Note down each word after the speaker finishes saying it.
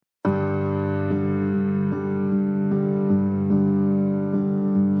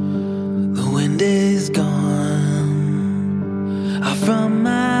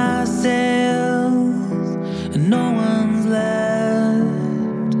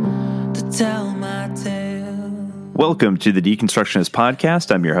Welcome to the Deconstructionist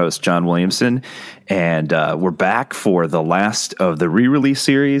Podcast. I'm your host, John Williamson, and we're back for the last of the re-release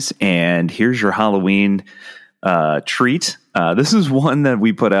series, and here's your Halloween treat. This is one that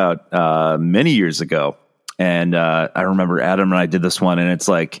we put out many years ago, and I remember Adam and I did this one, and it's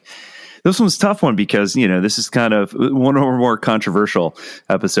like, this one's a tough one because, you know, this is kind of one of our more controversial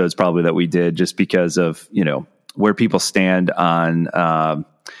episodes probably that we did just because of, you know, where people stand on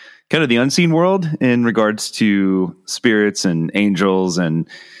kind of the unseen world in regards to spirits and angels and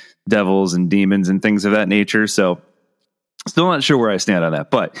devils and demons and things of that nature. So still not sure where I stand on that.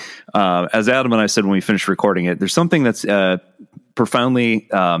 But as Adam and I said when we finished recording it, there's something that's profoundly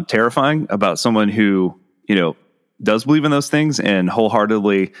terrifying about someone who, you know, does believe in those things and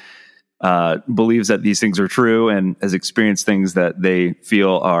wholeheartedly believes that these things are true and has experienced things that they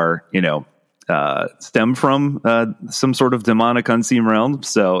feel are, you know, stem from some sort of demonic unseen realm.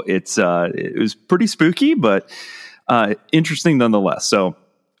 So it was pretty spooky, but interesting nonetheless. So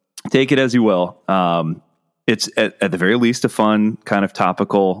take it as you will. It's at the very least a fun kind of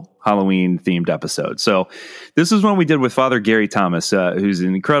topical Halloween themed episode. So this is one we did with Father Gary Thomas, who's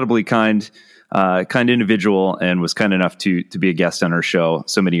an incredibly kind individual and was kind enough to be a guest on our show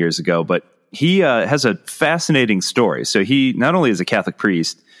so many years ago. But he has a fascinating story. So he not only is a Catholic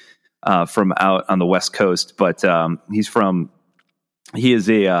priest from out on the West Coast, but he is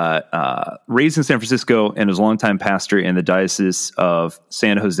raised in San Francisco and was a longtime pastor in the Diocese of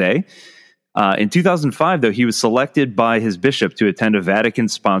San Jose. In 2005, though, he was selected by his bishop to attend a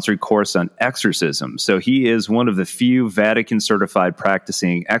Vatican-sponsored course on exorcism. So he is one of the few Vatican-certified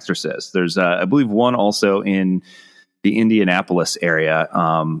practicing exorcists. There's, I believe, one also in the Indianapolis area,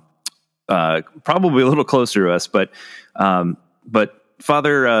 probably a little closer to us. But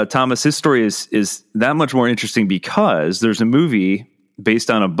Father Thomas, his story is that much more interesting because there's a movie based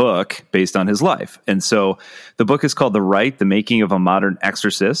on a book based on his life. And so the book is called The Rite, The Making of a Modern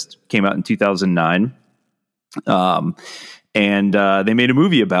Exorcist, came out in 2009. And they made a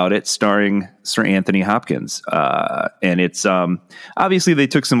movie about it starring Sir Anthony Hopkins. And it's obviously they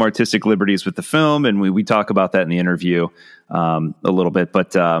took some artistic liberties with the film, and we talk about that in the interview a little bit.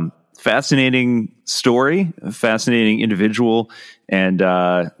 But fascinating story, fascinating individual, and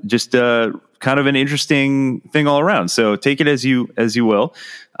just kind of an interesting thing all around. So take it as you will.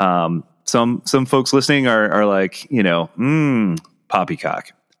 Some folks listening are like, you know,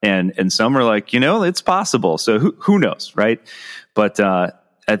 poppycock, and some are like, you know, it's possible. So who knows, right? But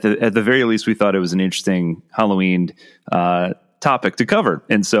at the very least, we thought it was an interesting Halloween topic to cover,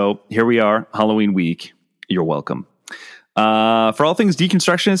 and so here we are, Halloween week. You're welcome. For all things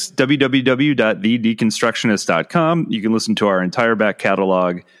Deconstructionist, www.thedeconstructionist.com. You can listen to our entire back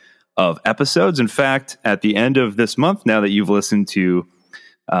catalog of episodes. In fact, at the end of this month, now that you've listened to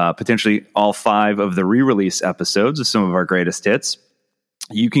potentially all 5 of the re-release episodes of some of our greatest hits,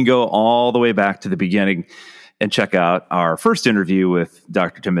 you can go all the way back to the beginning and check out our first interview with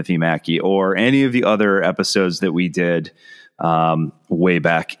Dr. Timothy Mackey or any of the other episodes that we did way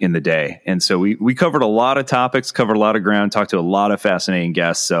back in the day. And so we covered a lot of topics, covered a lot of ground, talked to a lot of fascinating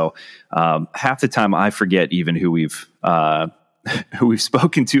guests. So half the time I forget even who we've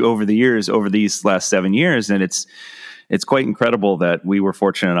spoken to over the years, over these last 7 years. And it's quite incredible that we were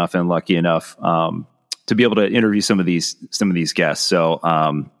fortunate enough and lucky enough to be able to interview some of these guests. So,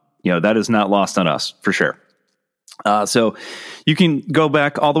 you know, that is not lost on us for sure. So you can go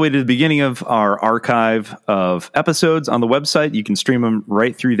back all the way to the beginning of our archive of episodes on the website. You can stream them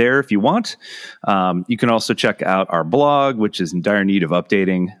right through there if you want. You can also check out our blog, which is in dire need of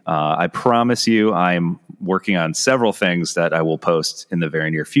updating. I promise you, I am working on several things that I will post in the very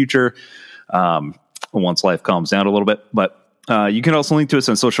near future once life calms down a little bit. But you can also link to us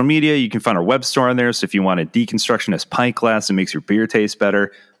on social media. You can find our web store on there. So if you want a Deconstructionist pint glass that makes your beer taste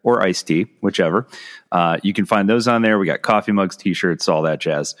better, or iced tea, whichever, you can find those on there. We got coffee mugs, t-shirts, all that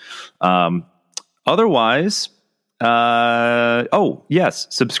jazz. Otherwise, yes,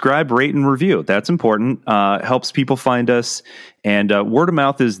 subscribe, rate, and review. That's important. Helps people find us. And word of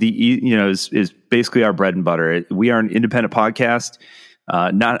mouth is is basically our bread and butter. We are an independent podcast,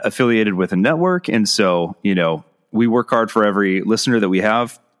 not affiliated with a network. And so, you know, we work hard for every listener that we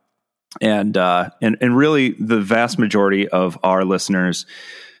have. And really the vast majority of our listeners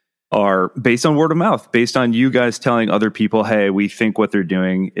are based on word of mouth, based on you guys telling other people, hey, we think what they're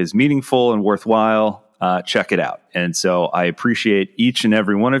doing is meaningful and worthwhile. Check it out. And so I appreciate each and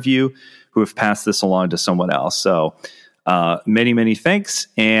every one of you who have passed this along to someone else. So many, many thanks.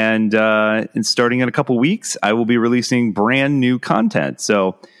 And starting in a couple weeks, I will be releasing brand new content.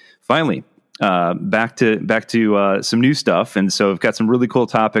 So finally, back to some new stuff. And so I've got some really cool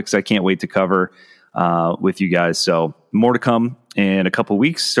topics I can't wait to cover. with you guys. So more to come in a couple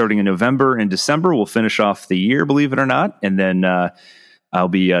weeks, starting in November and December. We'll finish off the year, believe it or not. And then I'll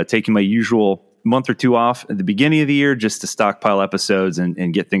be taking my usual month or two off at the beginning of the year just to stockpile episodes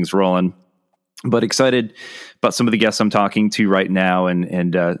and get things rolling. But excited about some of the guests I'm talking to right now and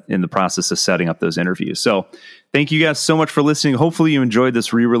in the process of setting up those interviews. So thank you guys so much for listening. Hopefully you enjoyed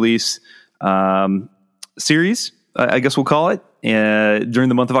this re-release series, I guess we'll call it, during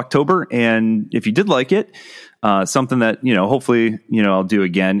the month of October. And if you did like it, something that, hopefully, I'll do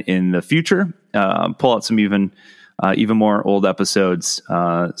again in the future, pull out some even more old episodes.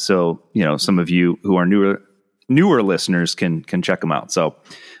 So, some of you who are newer listeners can check them out. So,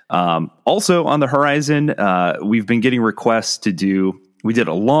 also on the horizon, we've been getting requests we did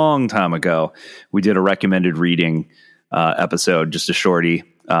a long time ago, we did a recommended reading episode, just a shorty.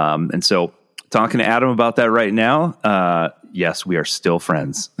 And so talking to Adam about that right now, yes, we are still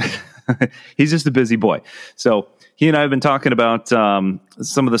friends. He's just a busy boy. So he and I have been talking about some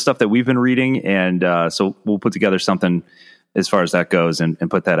of the stuff that we've been reading. And so we'll put together something as far as that goes and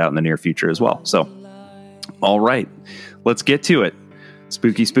put that out in the near future as well. So, all right, let's get to it.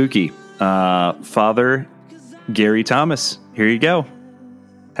 Spooky. Father Gary Thomas, here you go.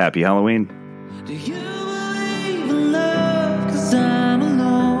 Happy Halloween. Do you believe in love 'cause I'm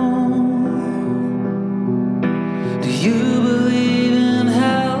alone? Do you believe in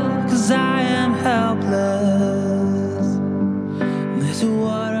hell 'cause I am helpless? There's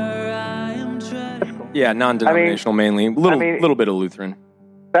water I am treading. Yeah, non-denominational mainly. A little bit of Lutheran.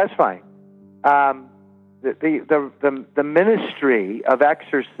 That's fine. The ministry of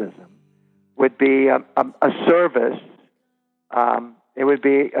exorcism would be a service. It would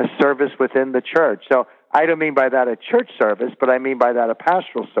be a service within the church. So I don't mean by that a church service, but I mean by that a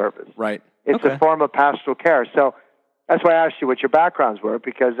pastoral service. Right. It's a form of pastoral care. So that's why I asked you what your backgrounds were,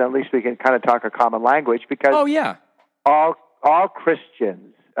 because at least we can kind of talk a common language. Because all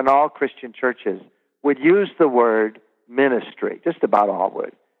Christians and all Christian churches would use the word ministry. Just about all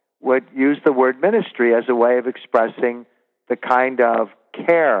would use the word ministry as a way of expressing the kind of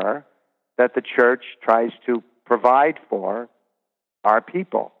care that the church tries to provide for our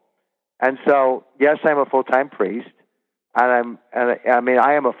people. And so, yes, I'm a full-time priest, that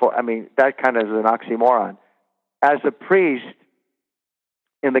kind of is an oxymoron. As a priest,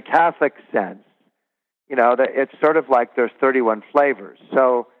 in the Catholic sense, it's sort of like there's 31 flavors.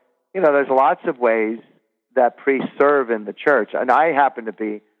 So, there's lots of ways that priests serve in the church. And I happen to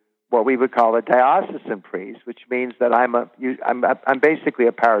be what we would call a diocesan priest, which means that I'm basically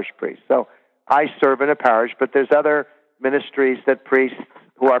a parish priest. So I serve in a parish, but there's other ministries that priests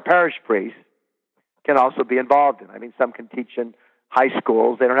who are parish priests can also be involved in. I mean, some can teach in high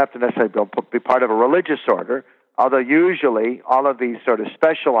schools. They don't have to necessarily be part of a religious order, although usually all of these sort of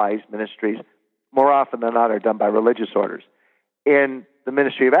specialized ministries, more often than not, are done by religious orders. In the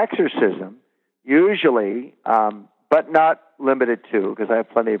ministry of exorcism, usually, but not limited to, because I have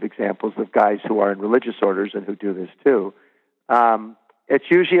plenty of examples of guys who are in religious orders and who do this too. It's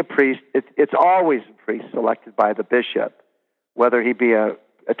usually a priest. It's always a priest selected by the bishop, whether he be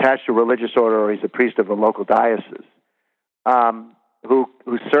attached to a religious order or he's a priest of a local diocese, who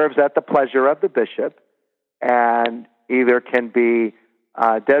serves at the pleasure of the bishop and either can be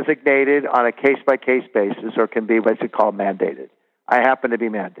designated on a case-by-case basis or can be what's called mandated. I happen to be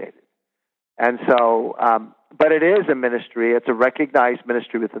mandated. And so, but it is a ministry. It's a recognized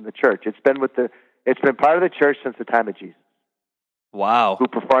ministry within the church. It's been part of the church since the time of Jesus. Wow. Who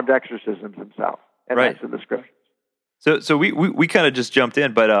performed exorcisms himself. And right. That's in the scriptures. So we kind of just jumped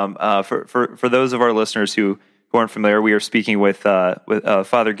in, but for those of our listeners who aren't familiar, we are speaking with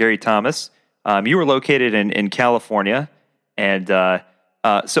Father Gary Thomas. You were located in California, and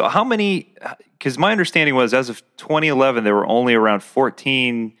so how many? Because my understanding was, as of 2011, there were only around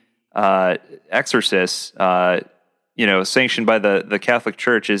 14 exorcists, sanctioned by the Catholic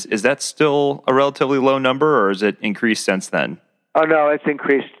Church. Is that still a relatively low number, or has it increased since then? Oh no, it's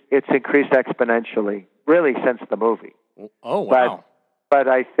increased. It's increased exponentially, really, since the movie. Oh wow! But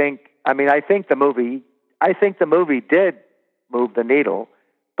I think the movie did move the needle.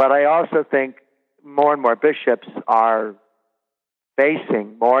 But I also think more and more bishops are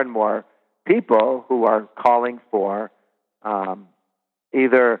facing more and more people who are calling for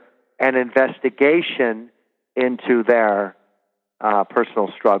either an investigation into their personal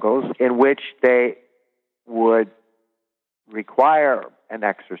struggles, in which they would require an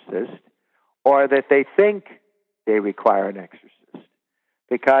exorcist, or that they think they require an exorcist,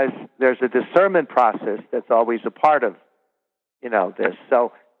 because there's a discernment process that's always a part of, this.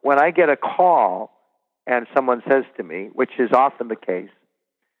 So when I get a call and someone says to me, which is often the case,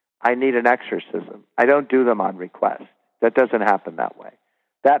 I need an exorcism. I don't do them on request. That doesn't happen that way.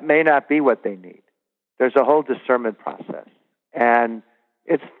 That may not be what they need. There's a whole discernment process, and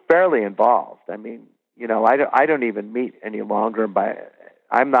it's fairly involved. I mean, I don't even meet any longer.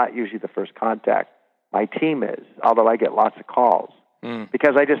 I'm not usually the first contact. My team is, although I get lots of calls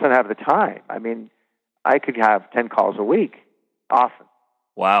because I just don't have the time. I mean, I could have 10 calls a week, often.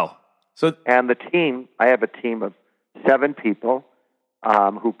 Wow. And the team, I have a team of 7 people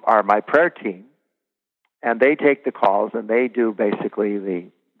who are my prayer team, and they take the calls and they do basically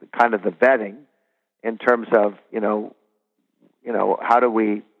the kind of the vetting in terms of how do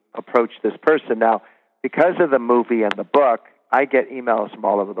we approach this person. Now, because of the movie and the book, I get emails from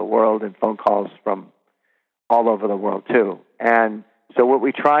all over the world and phone calls from all over the world too. And so what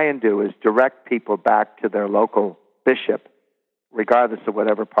we try and do is direct people back to their local bishop, regardless of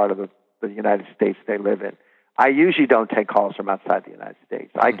whatever part of the United States they live in. I usually don't take calls from outside the United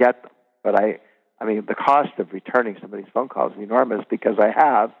States. I get them, but I mean, the cost of returning some of these phone calls is enormous because I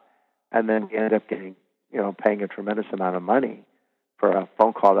have, and then we end up getting, paying a tremendous amount of money for a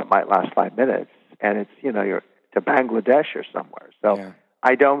phone call that might last 5 minutes, and it's, you're to Bangladesh or somewhere. So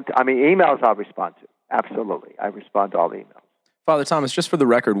emails I'll respond to. Absolutely. I respond to all the emails. Father Thomas, just for the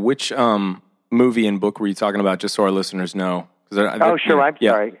record, which movie and book were you talking about, just so our listeners know? Sure. I'm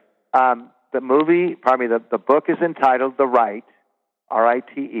sorry. The book is entitled The Rite,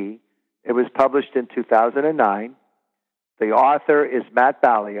 R-I-T-E. It was published in 2009. The author is Matt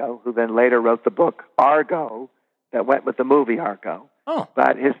Ballio, who then later wrote the book Argo that went with the movie Argo. Oh.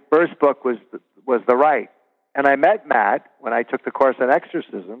 But his first book was The Rite. And I met Matt when I took the course on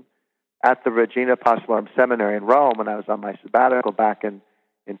exorcism at the Regina Apostolorum Seminary in Rome when I was on my sabbatical back in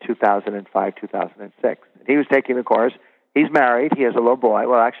 2005, 2006. And he was taking the course. He's married. He has a little boy.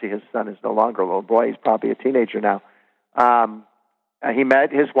 Well, actually, his son is no longer a little boy. He's probably a teenager now. He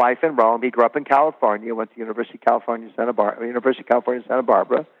met his wife in Rome. He grew up in California, went to University of California, Santa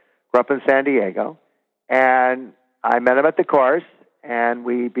Barbara, grew up in San Diego. And I met him at the course, and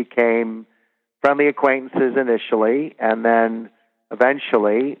we became friendly acquaintances initially, and then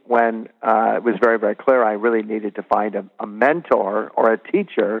eventually, when it was very, very clear I really needed to find a mentor or a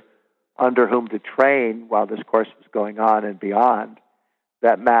teacher under whom to train while this course was going on and beyond,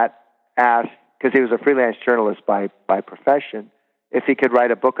 that Matt asked, because he was a freelance journalist by profession, if he could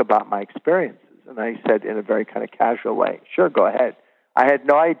write a book about my experiences. And I said in a very kind of casual way, sure, go ahead. I had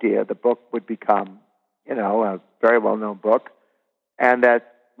no idea the book would become, a very well-known book, and that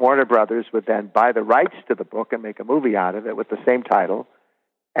Warner Brothers would then buy the rights to the book and make a movie out of it with the same title,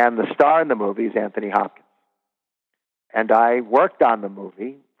 and the star in the movie is Anthony Hopkins. And I worked on the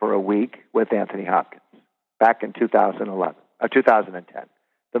movie for a week with Anthony Hopkins back in 2010.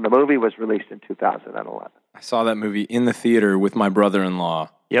 Then the movie was released in 2011. I saw that movie in the theater with my brother-in-law.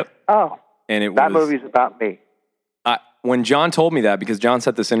 Yep. Oh, and that movie's about me. When John told me that, because John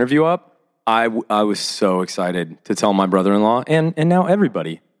set this interview up, I was so excited to tell my brother-in-law and now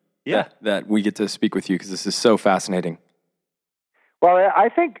everybody that we get to speak with you, because this is so fascinating. Well, I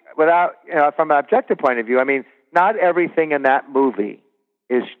think from an objective point of view, I mean, not everything in that movie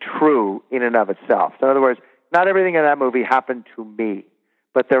is true in and of itself. So in other words, not everything in that movie happened to me,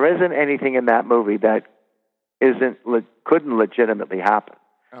 but there isn't anything in that movie that couldn't legitimately happen.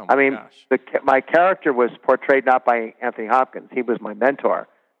 Oh I mean, gosh. My character was portrayed not by Anthony Hopkins. He was my mentor.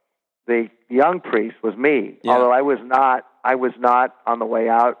 The young priest was me, although I was not on the way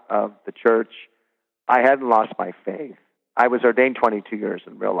out of the church. I hadn't lost my faith. I was ordained 22 years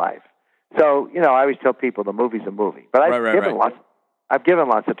in real life. So, I always tell people the movie's a movie. But I've given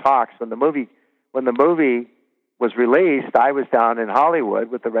lots of talks. When the movie was released, I was down in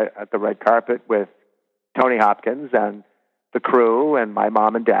Hollywood at the red carpet with Tony Hopkins and the crew and my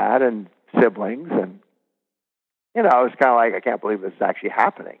mom and dad and siblings. And, it was kind of like, I can't believe this is actually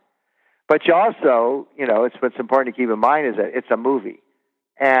happening. But you also, it's what's important to keep in mind is that it's a movie.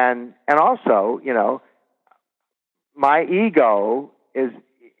 And also, my ego is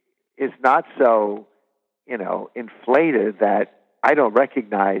not so, inflated that I don't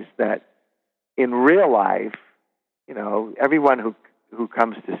recognize that in real life, everyone who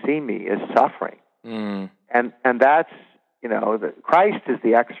comes to see me is suffering. Mm. And that's, Christ is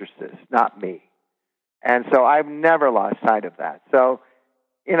the exorcist, not me. And so I've never lost sight of that. So,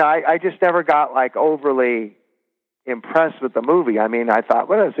 I just never got overly impressed with the movie. I mean, I thought,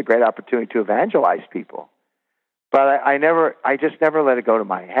 well, it's a great opportunity to evangelize people. But I just never let it go to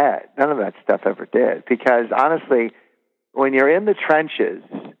my head. None of that stuff ever did. Because honestly, when you're in the trenches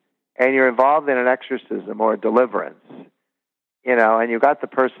and you're involved in an exorcism or a deliverance, and you've got the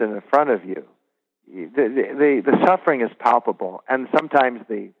person in front of you, the suffering is palpable. And sometimes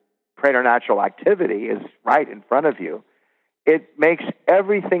the preternatural activity is right in front of you, it makes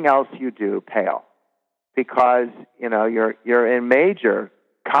everything else you do pale, because you're in major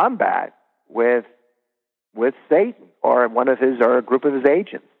combat with Satan or a group of his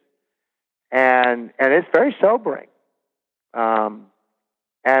agents, and it's very sobering. And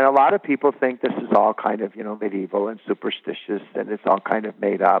a lot of people think this is all kind of medieval and superstitious, and it's all kind of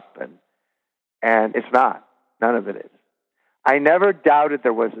made up, and it's not. None of it is. I never doubted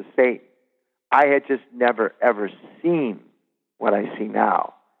there was a Satan. I had just never ever seen what I see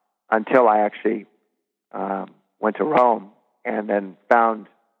now until I actually went to Rome and then found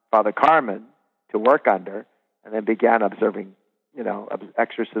Father Carmen to work under, and then began observing,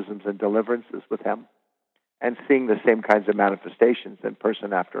 exorcisms and deliverances with him, and seeing the same kinds of manifestations in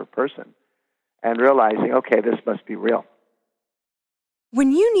person after person, and realizing, okay, this must be real.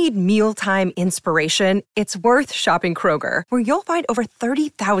 When you need mealtime inspiration, it's worth shopping Kroger, where you'll find over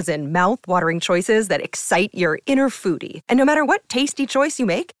 30,000 mouth-watering choices that excite your inner foodie. And no matter what tasty choice you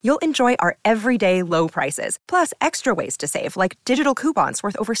make, you'll enjoy our everyday low prices, plus extra ways to save, like digital coupons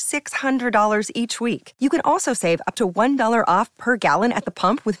worth over $600 each week. You can also save up to $1 off per gallon at the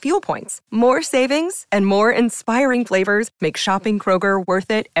pump with fuel points. More savings and more inspiring flavors make shopping Kroger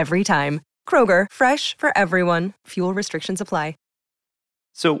worth it every time. Kroger, fresh for everyone. Fuel restrictions apply.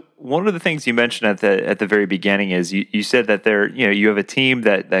 So one of the things you mentioned at the very beginning is you said that you have a team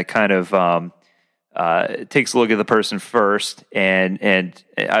that kind of takes a look at the person first, and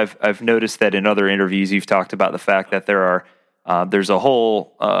I've noticed that in other interviews you've talked about the fact that there's a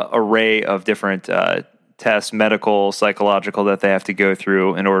whole array of different tests, medical, psychological, that they have to go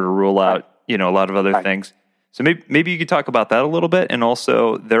through in order to rule out a lot of other things. So maybe you could talk about that a little bit, and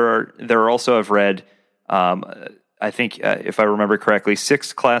also there are also, I've read. I think, if I remember correctly,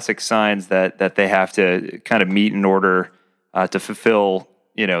 6 classic signs that they have to kind of meet in order to fulfill,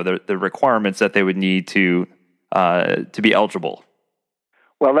 the requirements that they would need to be eligible.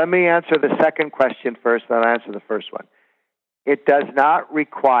 Well, let me answer the second question first, then I'll answer the first one. It does not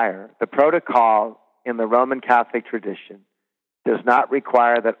require, the protocol in the Roman Catholic tradition does not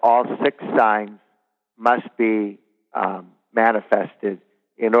require that all 6 signs must be manifested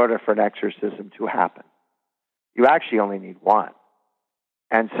in order for an exorcism to happen. You actually only need 1.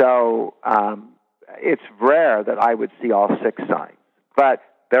 And so it's rare that I would see all 6 signs. But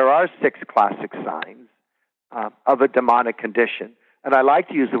there are 6 classic signs of a demonic condition. And I like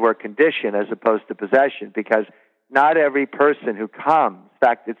to use the word condition as opposed to possession, because not every person who comes, in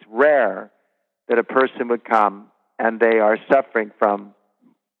fact, it's rare that a person would come and they are suffering from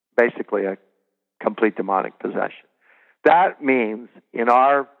basically a complete demonic possession. That means in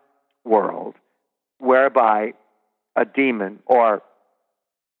our world, whereby a demon, or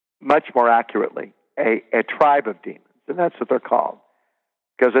much more accurately, a tribe of demons, and that's what they're called,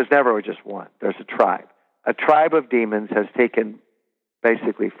 because there's never just one, there's a tribe. A tribe of demons has taken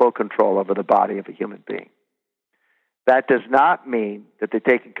basically full control over the body of a human being. That does not mean that they're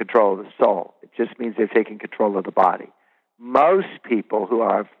taking control of the soul. It just means they're taking control of the body. Most people who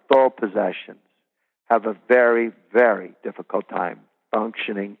are full possessions have a very, very difficult time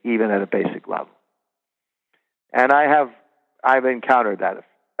functioning even at a basic level. And I've encountered that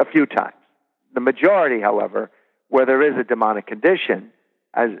a few times. The majority, however, where there is a demonic condition,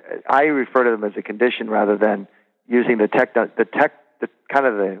 as I refer to them as a condition rather than using the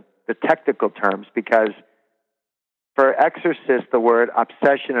technical terms, because for exorcists, the word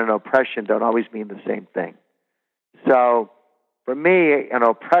obsession and oppression don't always mean the same thing. So for me, an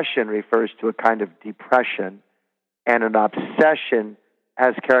oppression refers to a kind of depression, and an obsession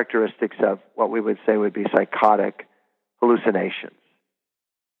has characteristics of what we would say would be psychotic hallucinations,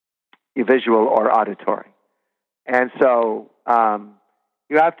 visual or auditory. And so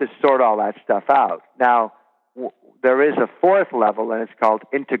you have to sort all that stuff out. Now, there is a 4th level, and it's called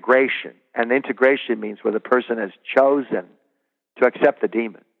integration. And integration means where the person has chosen to accept the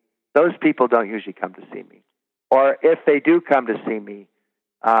demon. Those people don't usually come to see me. Or if they do come to see me,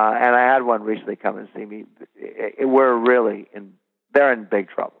 and I had one recently come and see me, they're in big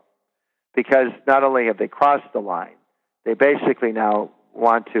trouble. Because not only have they crossed the line, they basically now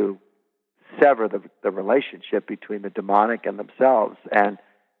want to sever the relationship between the demonic and themselves. And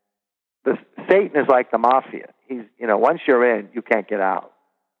Satan is like the mafia. He's, once you're in, you can't get out.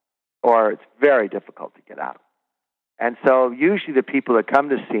 Or it's very difficult to get out. And so usually the people that come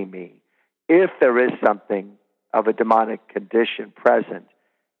to see me, if there is something of a demonic condition present,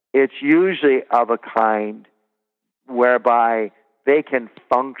 it's usually of a kind whereby they can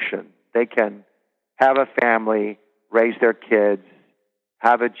function. They can have a family, raise their kids,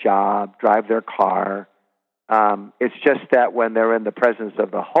 have a job, drive their car, It's just that when they're in the presence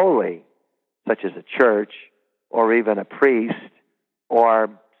of the holy, such as a church or even a priest or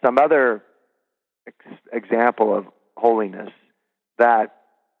some other example of holiness, that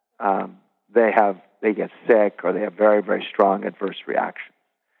they get sick or they have very, very strong adverse reactions.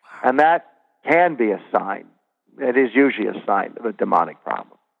 And that can be a sign. It is usually a sign of a demonic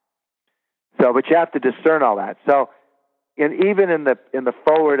problem. So, but you have to discern all that. So, even in the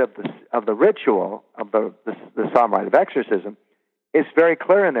forward of the ritual of the Psalm rite of exorcism, it's very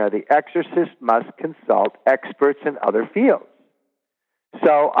clear in there. The exorcist must consult experts in other fields.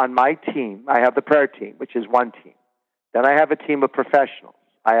 So, on my team, I have the prayer team, which is one team. Then I have a team of professionals.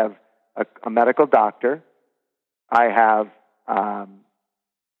 I have a medical doctor. I have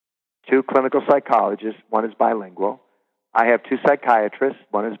 2 clinical psychologists. One is bilingual. I have 2 psychiatrists.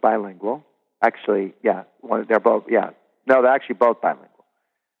 One is bilingual. Actually, yeah, they're both. Yeah, no, they're actually both bilingual.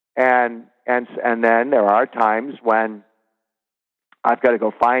 And then there are times when I've got to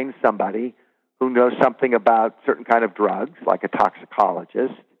go find somebody who knows something about certain kind of drugs, like a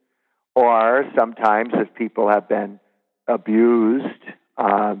toxicologist, or sometimes if people have been abused,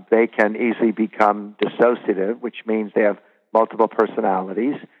 they can easily become dissociative, which means they have multiple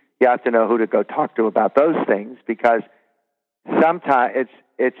personalities. You have to know who to go talk to about those things, because sometimes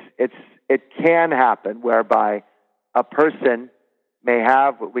it can happen whereby a person may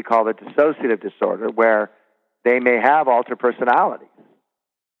have what we call the dissociative disorder, where they may have alter personalities.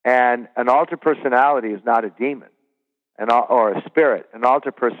 And an alter personality is not a demon or a spirit. An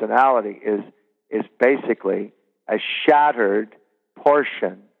alter personality is basically a shattered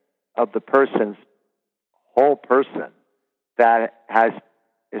portion of the person's whole person that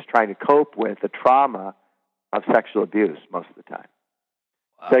is trying to cope with the trauma of sexual abuse most of the time.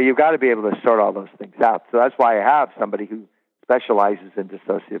 Wow. So you've got to be able to sort all those things out. So that's why I have somebody who specializes in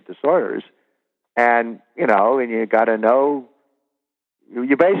dissociative disorders. And you got to know,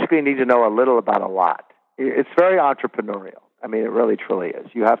 you basically need to know a little about a lot. It's very entrepreneurial. I mean, it really, truly is.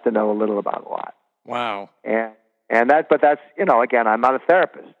 You have to know a little about a lot. Wow. But that's, again, I'm not a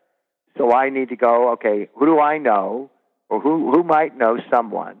therapist. So I need to go, okay, who do I know, or who might know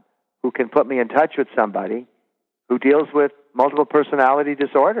someone who can put me in touch with somebody who deals with multiple personality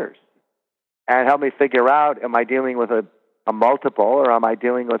disorders and help me figure out, am I dealing with a multiple or am I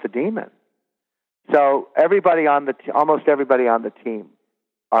dealing with a demon? So almost everybody on the team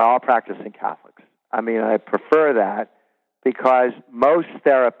are all practicing Catholics. I mean, I prefer that because most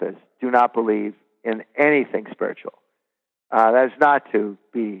therapists do not believe in anything spiritual. That is not to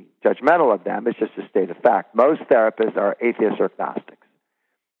be judgmental of them. It's just a state of fact. Most therapists are atheists or agnostics.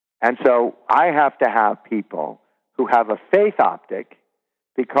 And so I have to have people who have a faith optic,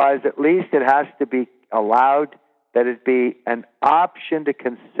 because at least it has to be allowed that it be an option to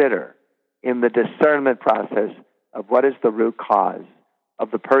consider in the discernment process of what is the root cause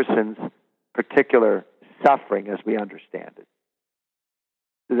of the person's particular suffering as we understand it.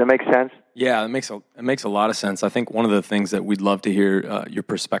 Does that make sense? Yeah, it makes a lot of sense. I think one of the things that we'd love to hear your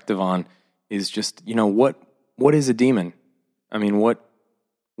perspective on is just, what is a demon? I mean, what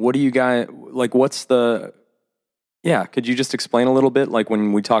do you guys, like, what's the, could you just explain a little bit, like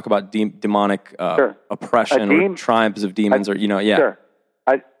when we talk about demonic sure. oppression or tribes of demons Sure.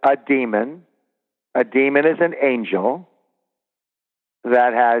 A demon is an angel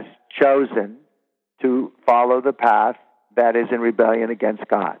that has chosen to follow the path that is in rebellion against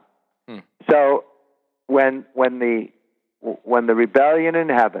God. So when the rebellion in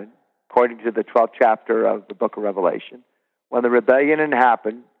heaven, according to the 12th chapter of the book of Revelation, when the rebellion in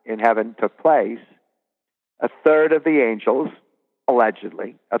heaven took place, a third of the angels,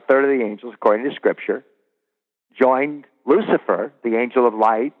 allegedly, according to Scripture, joined Lucifer, the angel of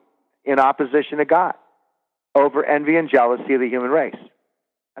light, in opposition to God over envy and jealousy of the human race.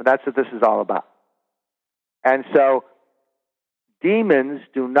 And that's what this is all about. And so demons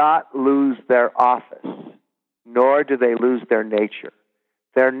do not lose their office, nor do they lose their nature.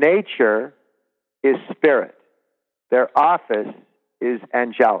 Their nature is spirit. Their office is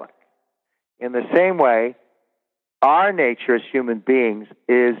angelic. In the same way, our nature as human beings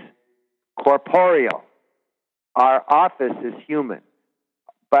is corporeal. Our office is human,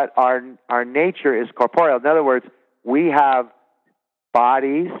 but our nature is corporeal. In other words, we have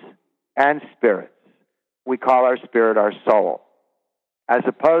bodies and spirits. We call our spirit our soul. As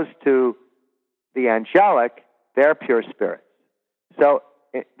opposed to the angelic, they're pure spirits. So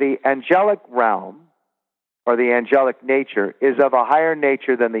the angelic realm, or the angelic nature, is of a higher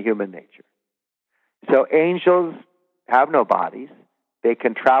nature than the human nature. So angels have no bodies. They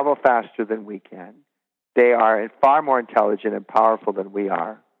can travel faster than we can. They are far more intelligent and powerful than we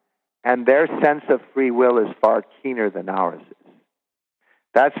are. and their sense of free will is far keener than ours is.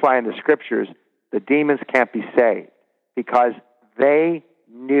 That's why in the scriptures, the demons can't be saved, because they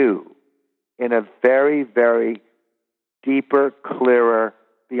knew in a very, very deeper, clearer,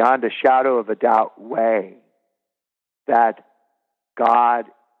 beyond a shadow of a doubt way that God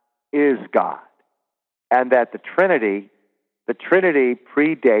is God, and that the Trinity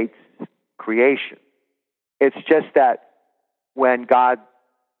predates creation. It's just that when God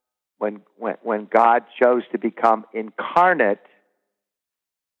chose to become incarnate,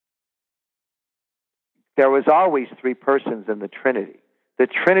 there was always three persons in the Trinity. The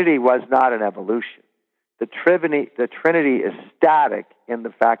Trinity was not an evolution. The Trinity is static in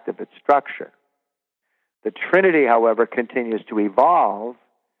the fact of its structure. The Trinity, however, continues to evolve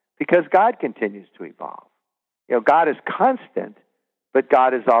because God continues to evolve. God is constant, but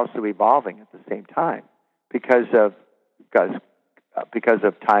God is also evolving at the same time because of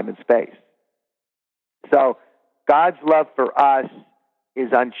time and space. So God's love for us is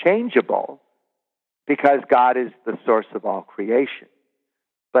unchangeable because God is the source of all creation.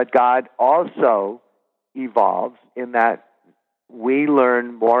 But God also evolves in that we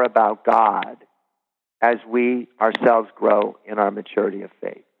learn more about God as we ourselves grow in our maturity of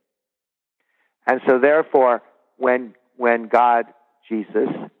faith. And so therefore, when God, Jesus,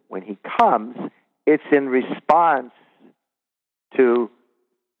 when he comes, it's in response to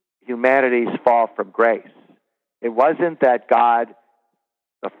humanity's fall from grace. It wasn't that God,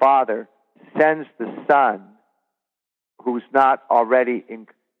 the Father, sends the Son who's not already in,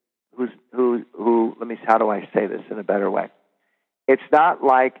 how do I say this in a better way? It's not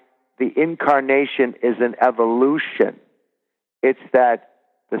like the incarnation is an evolution. It's that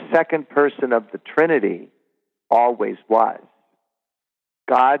the second person of the Trinity always was.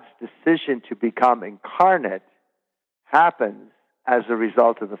 God's decision to become incarnate happens as a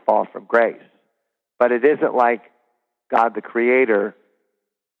result of the fall from grace. But it isn't like God the Creator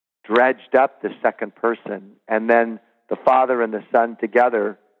dredged up the second person and then the Father and the Son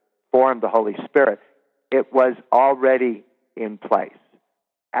together formed the Holy Spirit. It was already in place.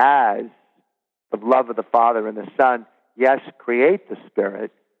 As the love of the Father and the Son, yes, create the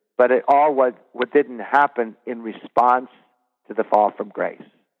Spirit, but it all what didn't happen in response to the fall from grace.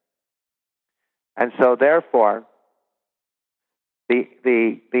 And so therefore,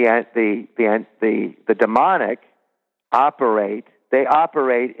 the demonic operate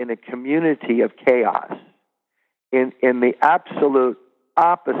in a community of chaos, in the absolute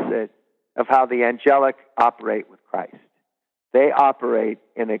opposite of how the angelic operate with Christ. They operate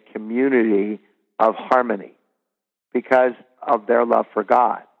in a community of harmony because of their love for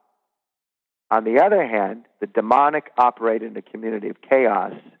God. On the other hand, the demonic operate in a community of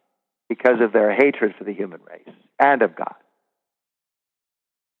chaos because of their hatred for the human race and of God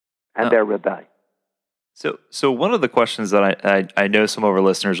and their rebellion. So one of the questions that I know some of our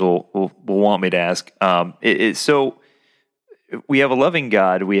listeners will want me to ask so we have a loving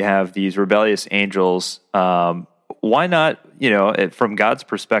God, we have these rebellious angels. Why not, from God's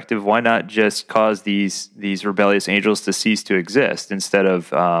perspective, why not just cause these rebellious angels to cease to exist instead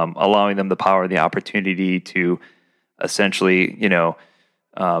of allowing them the power and the opportunity to essentially,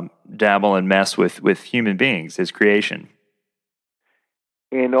 dabble and mess with human beings, his creation?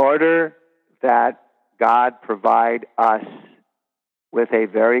 In order that God provide us with a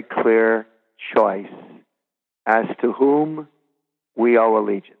very clear choice as to whom we owe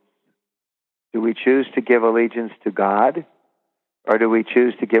allegiance. Do we choose to give allegiance to God, or do we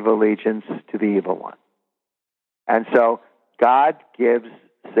choose to give allegiance to the evil one? And so God gives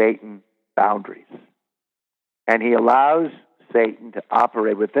Satan boundaries, and he allows Satan to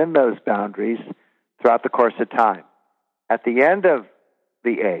operate within those boundaries throughout the course of time. At the end of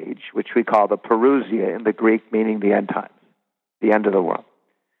the age, which we call the parousia in the Greek, meaning the end times, the end of the world,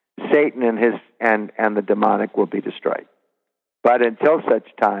 Satan and the demonic will be destroyed. But until such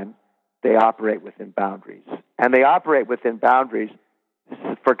time, they operate within boundaries. And they operate within boundaries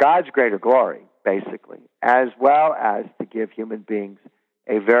for God's greater glory, basically, as well as to give human beings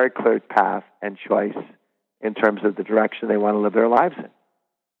a very clear path and choice in terms of the direction they want to live their lives in.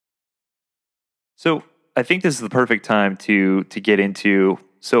 So I think this is the perfect time to get into,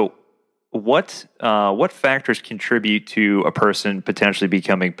 what factors contribute to a person potentially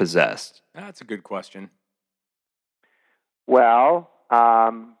becoming possessed? That's a good question. Well,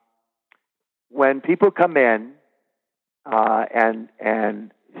 when people come in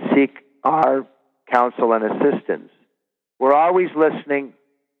and seek our counsel and assistance, we're always listening.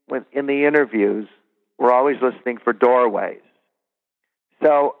 In the interviews, we're always listening for doorways.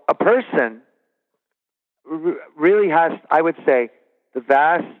 So a person really has, I would say, the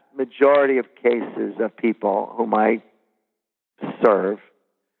vast majority of cases of people whom I serve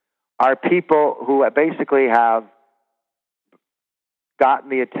are people who basically have gotten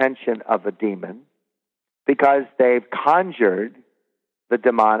the attention of a demon because they've conjured the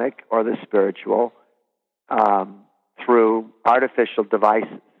demonic or the spiritual through artificial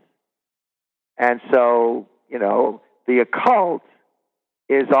devices. And so, the occult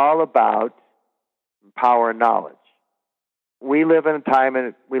is all about power and knowledge. We live in a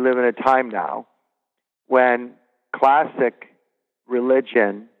time now when classic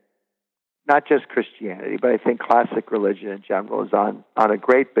religion, not just Christianity, but I think classic religion in general, is on a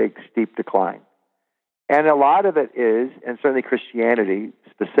great big steep decline. And a lot of it is, and certainly Christianity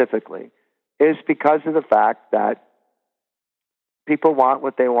specifically, is because of the fact that people want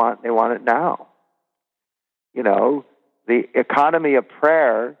what they want it now. The economy of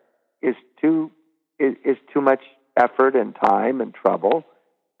prayer is too much effort and time and trouble.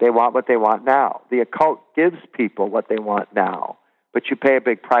 They want what they want now. The occult gives people what they want now, but you pay a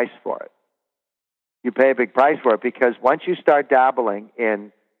big price for it. You pay a big price for it because once you start dabbling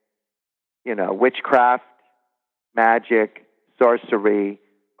in, witchcraft, magic, sorcery,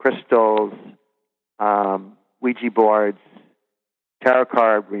 crystals, Ouija boards, tarot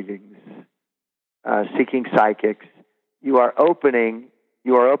card readings, seeking psychics, you are opening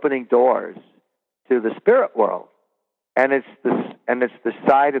doors to the spirit world, and it's the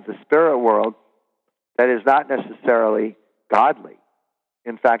side of the spirit world that is not necessarily godly.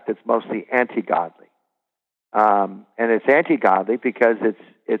 In fact, it's mostly anti-godly, and it's anti-godly because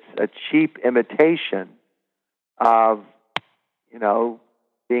it's a cheap imitation of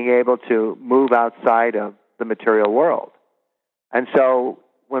being able to move outside of the material world. And so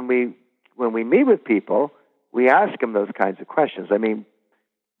when we meet with people, we ask them those kinds of questions. I mean,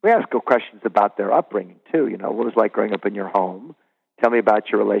 we ask questions about their upbringing too. What was it like growing up in your home? Tell me about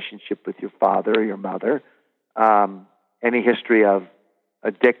your relationship with your father or your mother. Any history of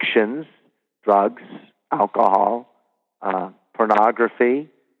addictions, drugs, alcohol, pornography.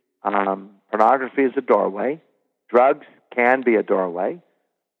 Pornography is a doorway. Drugs can be a doorway.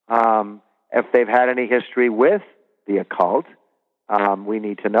 If they've had any history with the occult, we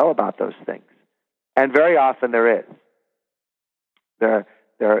need to know about those things. And very often there is. There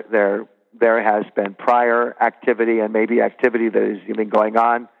has been prior activity and maybe activity that is even going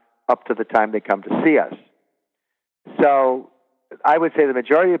on up to the time they come to see us. So I would say the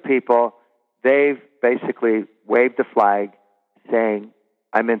majority of people, they've basically waved the flag saying,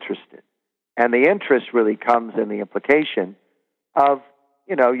 I'm interested. And the interest really comes in the implication of,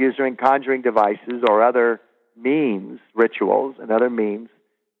 using conjuring devices or other means, rituals and other means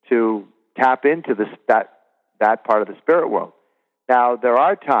to tap into that part of the spirit world. Now, there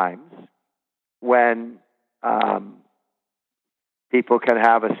are times when people can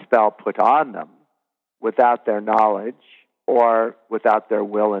have a spell put on them without their knowledge or without their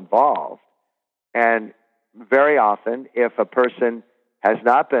will involved. And very often, if a person has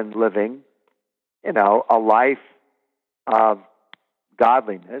not been living, a life of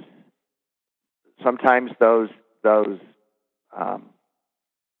godliness, sometimes those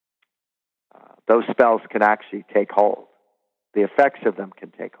spells can actually take hold. The effects of them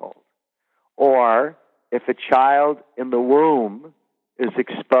can take hold. Or if a child in the womb is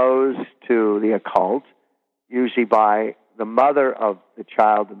exposed to the occult, usually by the mother of the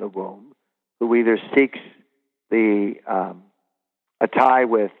child in the womb, who either seeks a tie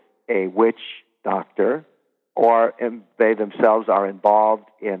with a witch doctor, or they themselves are involved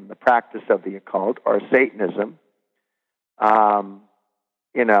in the practice of the occult or Satanism.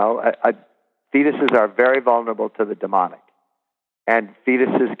 Fetuses are very vulnerable to the demonic, and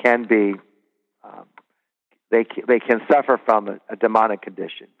fetuses can be they can suffer from a demonic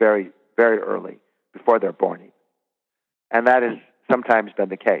condition very, very early before they're born, even. And that has sometimes been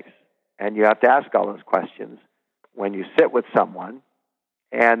the case. And you have to ask all those questions when you sit with someone,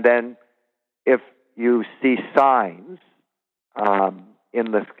 and then if you see signs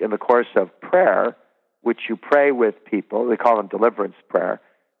in the course of prayer, which you pray with people, they call them deliverance prayer,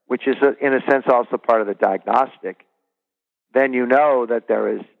 which is in a sense also part of the diagnostic, then you know that there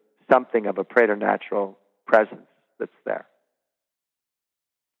is something of a preternatural presence that's there.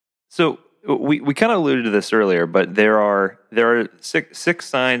 So we kind of alluded to this earlier, but there are six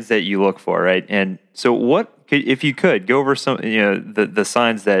signs that you look for, right? And so if you could go over some, the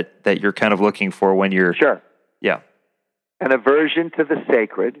signs that you're kind of looking for when you're Sure. Yeah. An aversion to the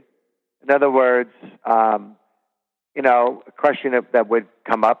sacred. In other words, a question that would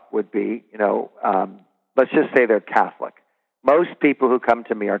come up would be, let's just say they're Catholic. Most people who come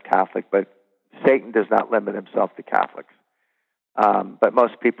to me are Catholic, but Satan does not limit himself to Catholics. but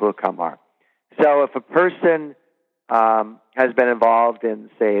most people who come are. So if a person has been involved in,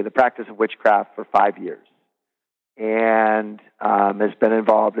 say, the practice of witchcraft for 5 years and has been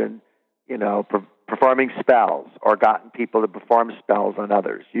involved in, performing spells or gotten people to perform spells on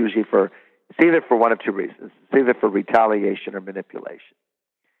others, usually it's either for one of two reasons. It's either for retaliation or manipulation.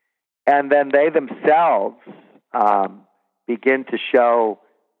 And then they themselves begin to show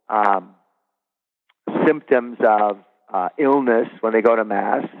symptoms of illness when they go to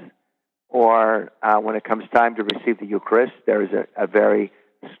Mass, or when it comes time to receive the Eucharist. There is a very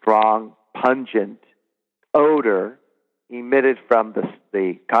strong, pungent odor emitted from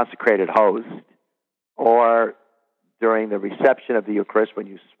the consecrated host, or during the reception of the Eucharist, when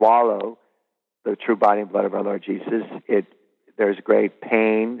you swallow the true body and blood of our Lord Jesus, there's great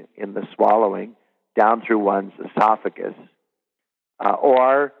pain in the swallowing down through one's esophagus.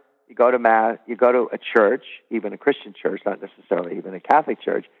 Or you go to Mass, you go to a church, even a Christian church, not necessarily even a Catholic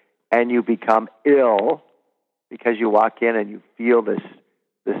church, and you become ill because you walk in and you feel this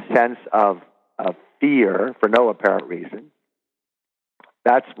sense of fear for no apparent reason.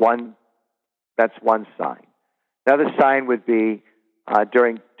 That's one sign. Another sign would be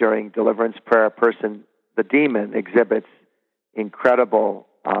during deliverance prayer, the demon exhibits incredible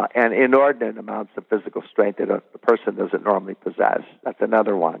and inordinate amounts of physical strength that the person doesn't normally possess. That's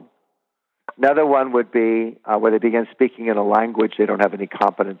another one. Another one would be where they begin speaking in a language they don't have any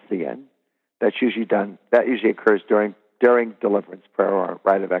competency in. That usually occurs during deliverance prayer or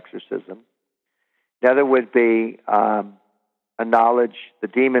rite of exorcism. Another would be a knowledge. The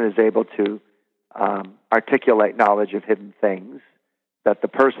demon is able to articulate knowledge of hidden things that the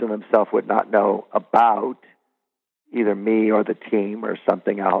person himself would not know about, either me or the team or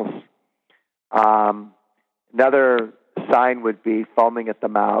something else. Another sign would be foaming at the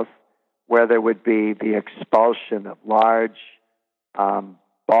mouth, where there would be the expulsion of large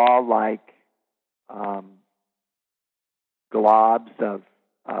ball-like globs of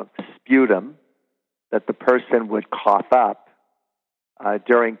sputum that the person would cough up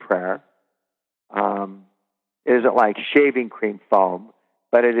during prayer. It isn't like shaving cream foam,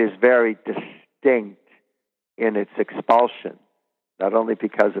 but it is very distinct in its expulsion, not only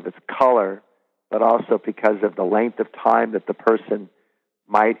because of its color, but also because of the length of time that the person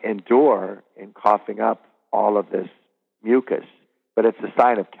might endure in coughing up all of this mucus. But it's a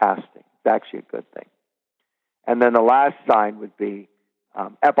sign of casting. It's actually a good thing. And then the last sign would be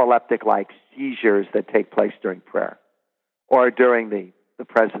epileptic-like seizures that take place during prayer or during the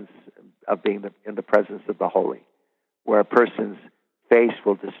presence of being in the presence of the holy, where a person's face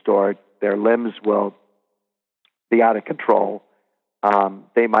will distort, their limbs will be out of control.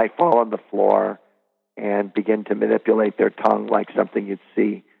 They might fall on the floor and begin to manipulate their tongue like something you'd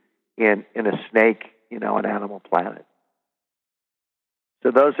see in a snake, on Animal Planet.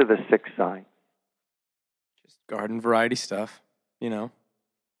 So those are the 6 signs. Just garden variety stuff,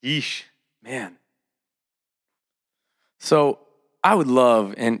 Yeesh. Man. So I would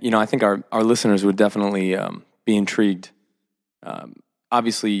love, and I think our listeners would definitely be intrigued.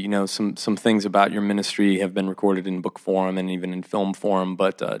 Obviously, some things about your ministry have been recorded in book form and even in film form.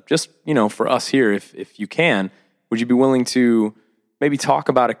 But just for us here, if you can, would you be willing to maybe talk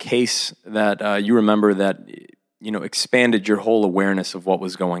about a case that you remember that expanded your whole awareness of what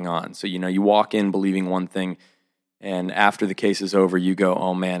was going on? So you walk in believing one thing, and after the case is over, you go,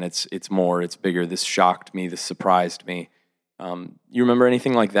 "Oh man, it's more, it's bigger. This shocked me. This surprised me." You remember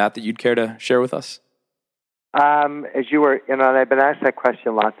anything like that you'd care to share with us? As you were, and I've been asked that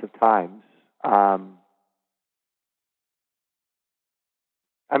question lots of times.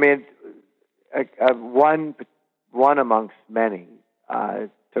 One amongst many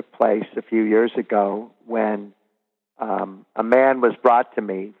took place a few years ago when a man was brought to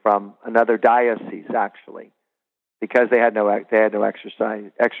me from another diocese, actually, because they had no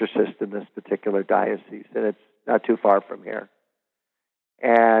exorcist in this particular diocese, and it's not too far from here.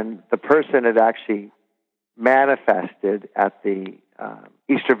 And the person had actually manifested at the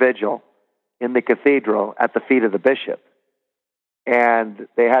Easter Vigil in the cathedral at the feet of the bishop. And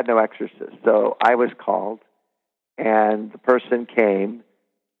they had no exorcist. So I was called, and the person came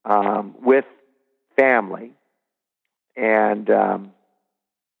with family. And,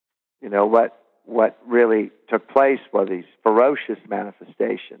 what really took place were these ferocious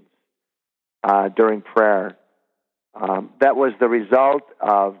manifestations during prayer. That was the result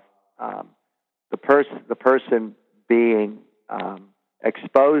of the person being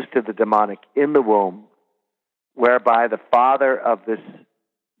exposed to the demonic in the womb, whereby the father of this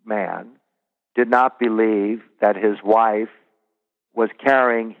man did not believe that his wife was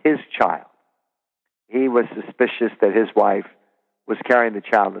carrying his child. He was suspicious that his wife was carrying the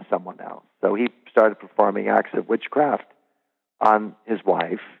child to someone else. So he started performing acts of witchcraft on his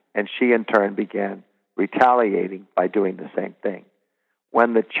wife, and she in turn began retaliating by doing the same thing.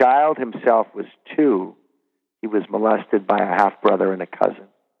 When the child himself was 2, he was molested by a half-brother and a cousin.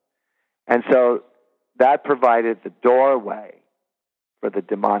 And so that provided the doorway for the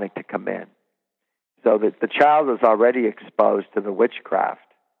demonic to come in. So that the child was already exposed to the witchcraft,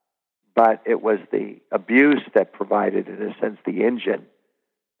 but it was the abuse that provided, in a sense, the engine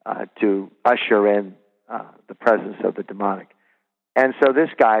to usher in the presence of the demonic. And so this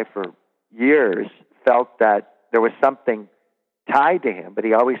guy, for years, felt that there was something tied to him, but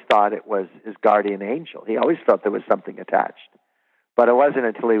he always thought it was his guardian angel. He always felt there was something attached. But it wasn't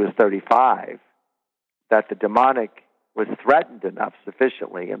until he was 35 that the demonic was threatened enough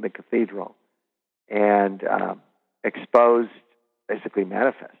sufficiently in the cathedral and exposed, basically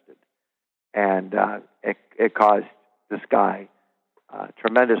manifested. And it caused this guy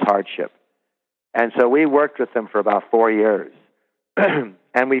tremendous hardship. And so we worked with him for about 4 years.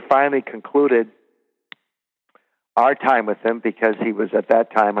 And we finally concluded our time with him because he was at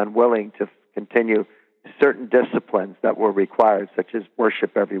that time unwilling to continue certain disciplines that were required, such as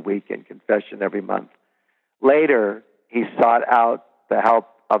worship every week and confession every month. Later, he sought out the help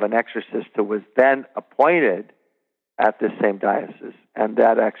of an exorcist who was then appointed at this same diocese. And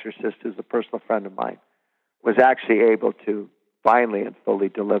that exorcist, who's a personal friend of mine, was actually able to finally and fully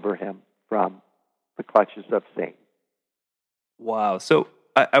deliver him from the clutches of Satan. Wow. So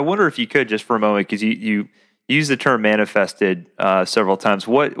I wonder if you could, just for a moment, because you use the term manifested several times.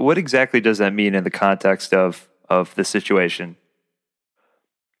 What exactly does that mean in the context of the situation?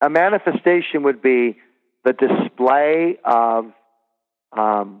 A manifestation would be the display of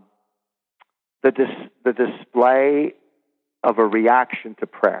the display of a reaction to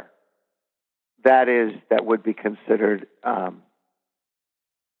prayer. That would be considered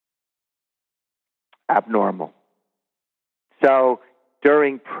abnormal. So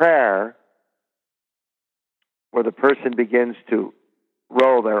during prayer, where the person begins to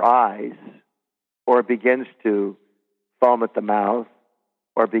roll their eyes, or begins to foam at the mouth,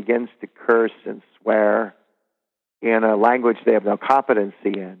 or begins to curse and swear in a language they have no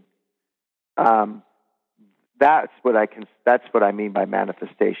competency in, that's what I mean by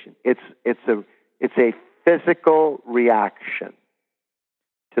manifestation. It's a physical reaction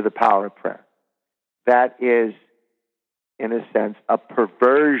to the power of prayer. That is, in a sense, a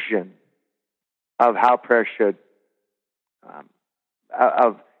perversion of how prayer should.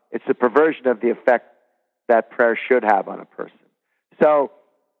 It's a perversion of the effect that prayer should have on a person. So,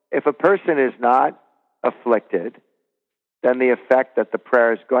 if a person is not afflicted, then the effect that the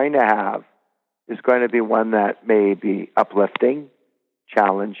prayer is going to have is going to be one that may be uplifting,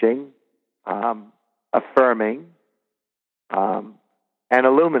 challenging, affirming, and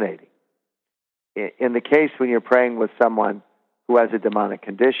illuminating. In the case when you're praying with someone who has a demonic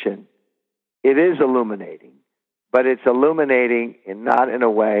condition, it is illuminating, but it's illuminating not in a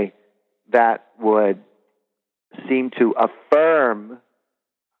way that would seem to affirm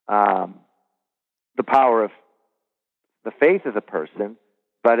the power of the faith of the person,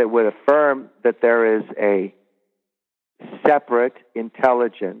 but it would affirm that there is a separate,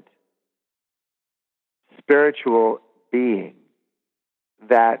 intelligent, spiritual being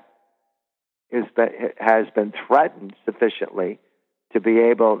that has been threatened sufficiently to be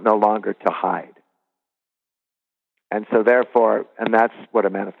able no longer to hide. And so therefore, and that's what a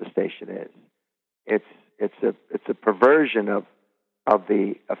manifestation is. It's a perversion of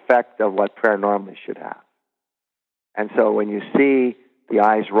the effect of what prayer normally should have. And so when you see the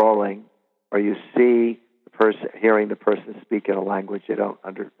eyes rolling, or you see the person hearing the person speak in a language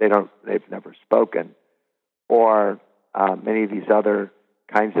they've never spoken, or many of these other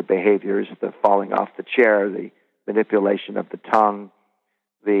kinds of behaviors, the falling off the chair, the manipulation of the tongue,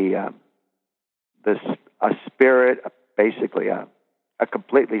 a spirit, basically a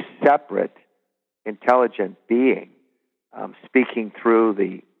completely separate, intelligent being speaking through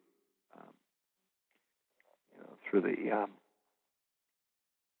the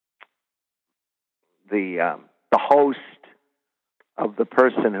host of the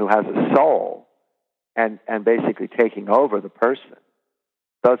person who has a soul, and basically taking over the person.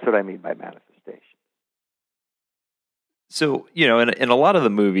 That's what I mean by manifestation. So, in a lot of the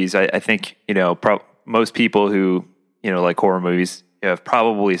movies, I think, most people who, like horror movies, have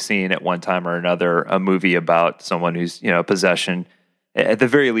probably seen at one time or another a movie about someone who's, possession, at the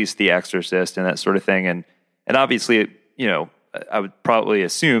very least The Exorcist and that sort of thing. And obviously, I would probably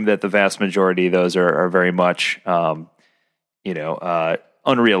assume that the vast majority of those are very much,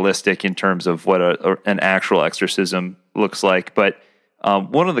 unrealistic in terms of what an actual exorcism looks like. But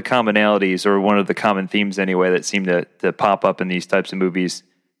one of the commonalities, or one of the common themes anyway, that seem to pop up in these types of movies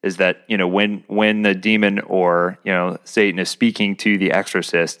is that, when the demon or, Satan is speaking to the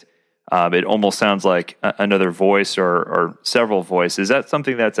exorcist, it almost sounds like another voice or several voices. Is that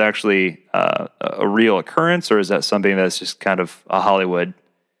something that's actually a real occurrence, or is that something that's just kind of a Hollywood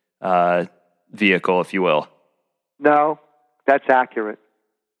vehicle, if you will? No, that's accurate.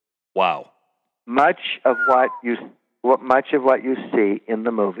 Wow. Much of what you see in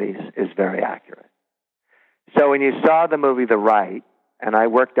the movies is very accurate. So when you saw the movie The Rite, and I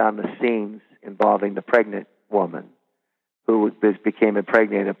worked on the scenes involving the pregnant woman who became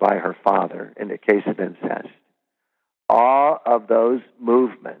impregnated by her father in a case of incest, all of those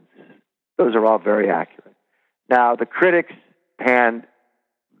movements, those are all very accurate. Now, the critics panned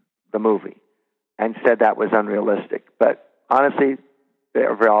the movie and said that was unrealistic, but honestly,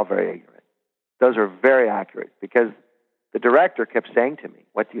 they're all very ignorant. Those are very accurate, because the director kept saying to me,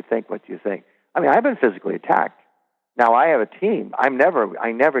 "What do you think? What do you think?" I mean, I've been physically attacked. Now, I have a team. I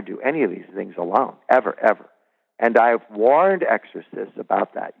never do any of these things alone, ever. And I've warned exorcists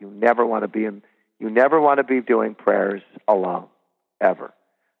about that. You never want to be doing prayers alone, ever.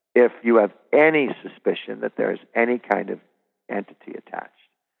 If you have any suspicion that there's any kind of entity attached.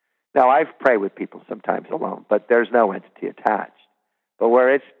 Now, I've prayed with people sometimes alone, but there's no entity attached. But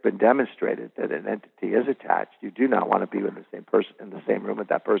where it's been demonstrated that an entity is attached, you do not want to be with the same person in the same room with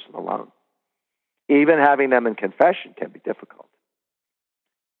that person alone. Even having them in confession can be difficult.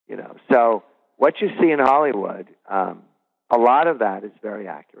 So what you see in Hollywood, a lot of that is very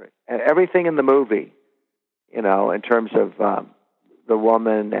accurate. And everything in the movie, in terms of the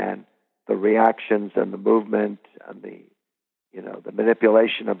woman and the reactions and the movement and the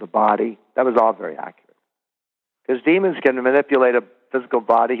manipulation of the body, that was all very accurate. Because demons can manipulate a physical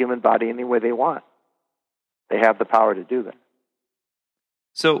body, human body, any way they want. They have the power to do that.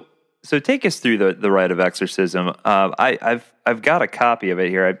 So take us through the rite of exorcism. I've got a copy of it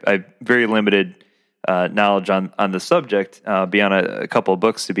here. I've very limited knowledge on the subject, beyond a couple of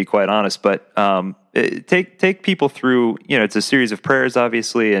books, to be quite honest. But take people through. It's a series of prayers,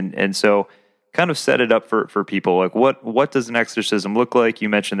 obviously, and so kind of set it up for people. Like what does an exorcism look like? You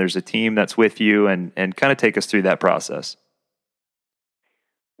mentioned there's a team that's with you, and kind of take us through that process.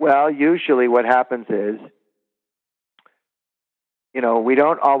 Well, usually what happens is, we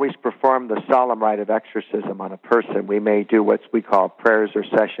don't always perform the solemn rite of exorcism on a person. We may do what we call prayers or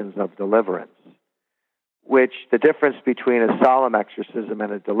sessions of deliverance, which the difference between a solemn exorcism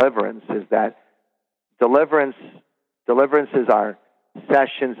and a deliverance is that deliverances are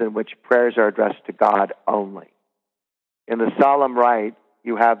sessions in which prayers are addressed to God only. In the solemn rite,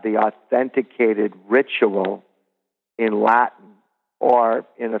 you have the authenticated ritual in Latin or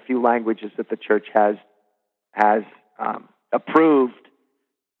in a few languages that the church has approved,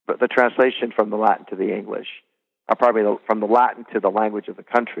 but the translation from the Latin to the English, or probably from the Latin to the language of the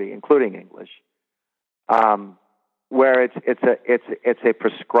country, including English, where it's a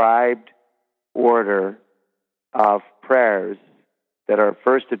prescribed order of prayers that are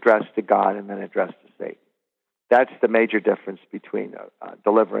first addressed to God and then addressed to Satan. That's the major difference between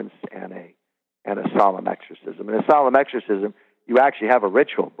deliverance and a solemn exorcism. In a solemn exorcism, you actually have a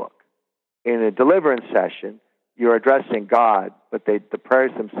ritual book. In a deliverance session, you're addressing God, but the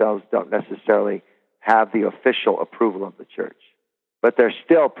prayers themselves don't necessarily have the official approval of the church. But they're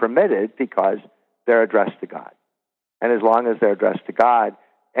still permitted because they're addressed to God. And as long as they're addressed to God,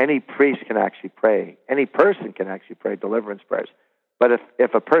 any priest can actually pray. Any person can actually pray deliverance prayers. But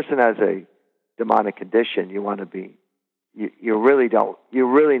if a person has a demonic condition, you really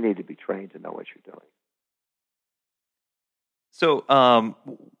need to be trained to know what you're doing. So,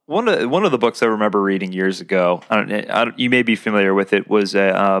 one of the books I remember reading years ago, you may be familiar with it, was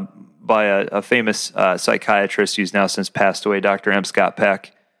by a famous psychiatrist who's now since passed away, Dr. M. Scott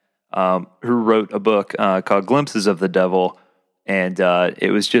Peck, who wrote a book called Glimpses of the Devil, and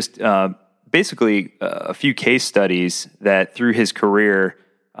it was just basically a few case studies that through his career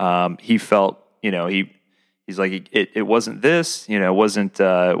he felt, he's like, it wasn't this, it wasn't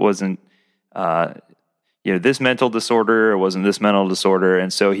this mental disorder, it wasn't this mental disorder.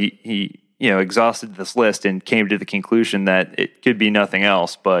 And so he exhausted this list and came to the conclusion that it could be nothing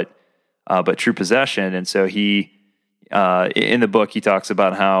else but true possession. And so he, in the book, he talks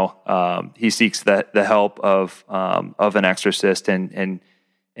about how he seeks the help of an exorcist and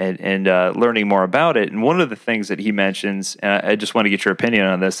learning more about it. And one of the things that he mentions, and I just want to get your opinion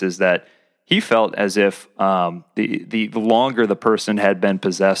on this, is that he felt as if the longer the person had been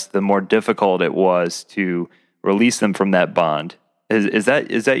possessed, the more difficult it was to release them from that bond. Is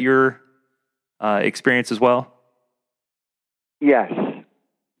that your experience as well? Yes,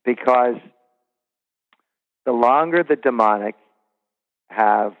 because the longer the demonic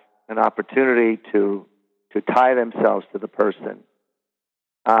have an opportunity to tie themselves to the person,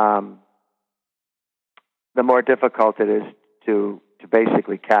 the more difficult it is to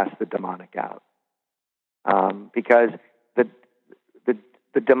basically cast the demonic out. Because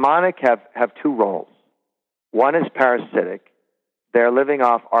the demonic have two roles. One is parasitic. They're living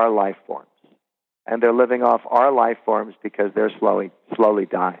off our life forms. And they're living off our life forms because they're slowly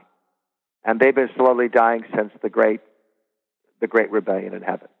dying. And they've been slowly dying since the great rebellion in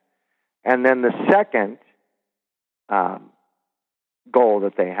heaven. And then the second goal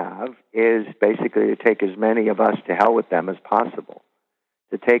that they have is basically to take as many of us to hell with them as possible,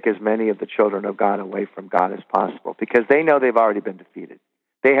 to take as many of the children of God away from God as possible, because they know they've already been defeated.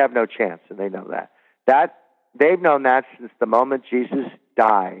 They have no chance, and they know that. They've known that since the moment Jesus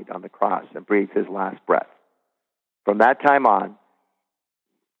died on the cross and breathed his last breath. From that time on,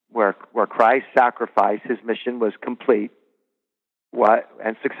 where Christ's sacrifice, his mission was complete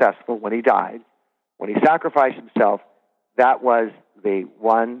and successful when he died. When he sacrificed himself, that was the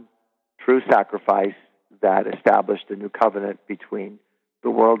one true sacrifice that established a new covenant between the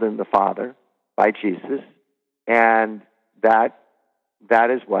world and the Father by Jesus, and that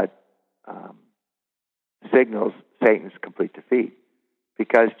is what signals Satan's complete defeat,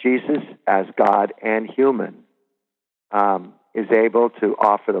 because Jesus, as God and human, is able to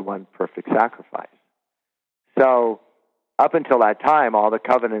offer the one perfect sacrifice. So, up until that time, all the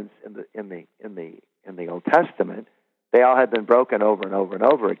covenants in the Old Testament, they all had been broken over and over and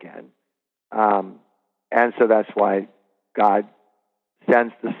over again, and so that's why God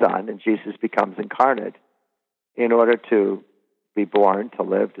sends the Son, and Jesus becomes incarnate in order to be born, to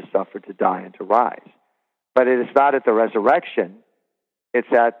live, to suffer, to die, and to rise. But it is not at the resurrection; it's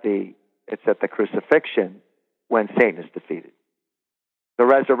at the crucifixion when Satan is defeated. The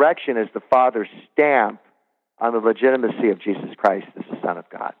resurrection is the Father's stamp on the legitimacy of Jesus Christ as the Son of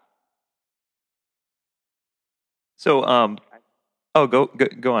God. So,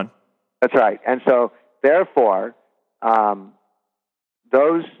 go on. That's right. And so, therefore,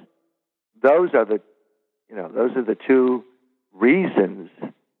 those are the two reasons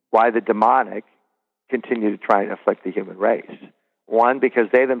why the demonic continue to try and afflict the human race. One, because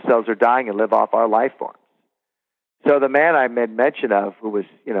they themselves are dying and live off our life forms. So the man I made mention of, who was,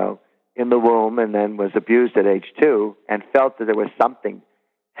 in the womb and then was abused at age 2 and felt that there was something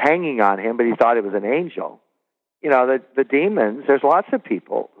hanging on him, but he thought it was an angel. The demons, there's lots of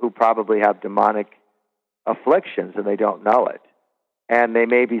people who probably have demonic afflictions and they don't know it. And they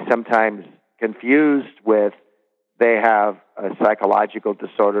may be sometimes confused with they have a psychological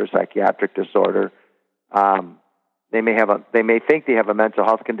disorder, psychiatric disorder. They may think they have a mental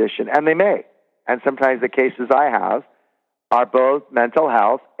health condition, and they may. And sometimes the cases I have are both mental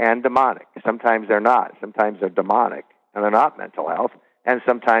health and demonic. Sometimes they're not. Sometimes they're demonic and they're not mental health, and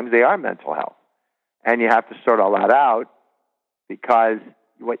sometimes they are mental health. And you have to sort all that out, because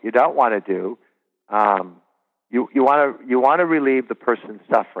what you don't want to do, you want to relieve the person's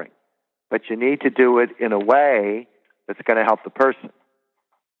suffering, but you need to do it in a way that's going to help the person.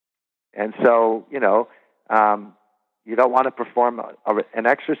 And so, you don't want to perform an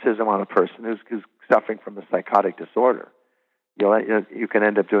exorcism on a person who's suffering from a psychotic disorder. You can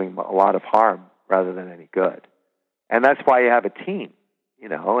end up doing a lot of harm rather than any good. And that's why you have a team,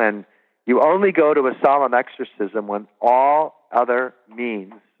 and you only go to a solemn exorcism when all other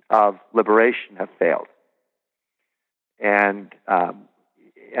means of liberation have failed. And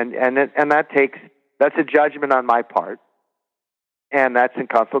that's a judgment on my part, and that's in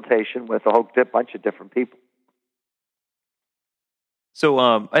consultation with a whole bunch of different people. So,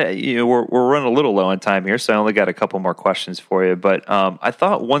 we're running a little low on time here, so I only got a couple more questions for you. But I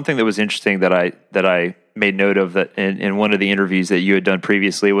thought one thing that was interesting that I made note of that in one of the interviews that you had done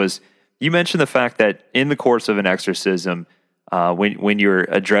previously was you mentioned the fact that in the course of an exorcism, when you're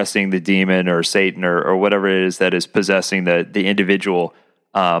addressing the demon or Satan or whatever it is that is possessing the individual,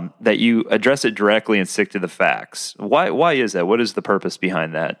 that you address it directly and stick to the facts. Why is that? What is the purpose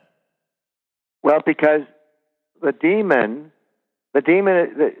behind that? Well, because the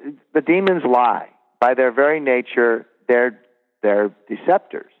demons lie. By their very nature, they're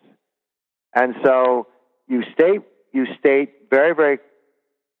deceptors. And so you state very, very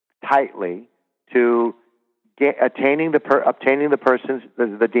tightly to obtaining the person's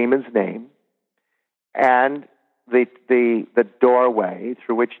the demon's name and the doorway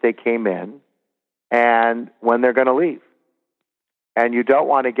through which they came in and when they're going to leave. And you don't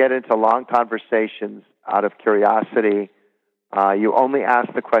want to get into long conversations out of curiosity You only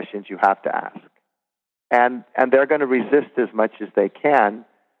ask the questions you have to ask. And they're going to resist as much as they can,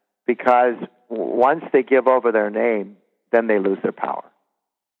 because once they give over their name, then they lose their power.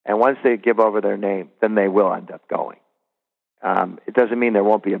 And once they give over their name, then they will end up going. It doesn't mean there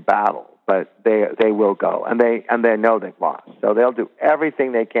won't be a battle, but they will go, and they know they've lost. So they'll do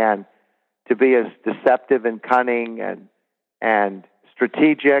everything they can to be as deceptive and cunning and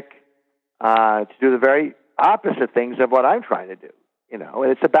strategic, to do the very opposite things of what I'm trying to do. And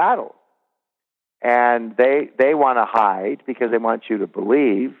it's a battle. And they want to hide because they want you to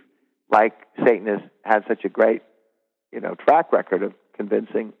believe, like Satan has had such a great, track record of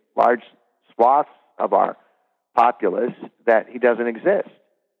convincing large swaths of our populace that he doesn't exist.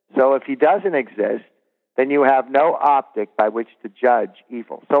 So if he doesn't exist, then you have no optic by which to judge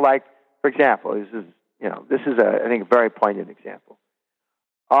evil. So, like, for example, this is I think a very poignant example.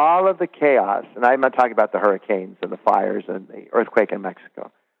 All of the chaos, and I'm not talking about the hurricanes and the fires and the earthquake in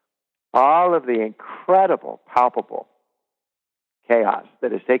Mexico, all of the incredible, palpable chaos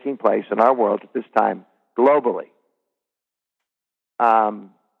that is taking place in our world at this time globally.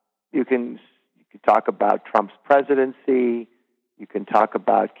 You can talk about Trump's presidency. You can talk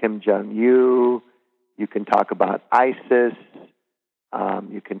about Kim Jong-un. You can talk about ISIS.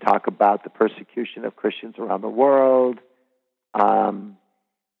 You can talk about the persecution of Christians around the world.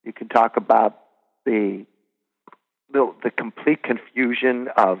 You can talk about the complete confusion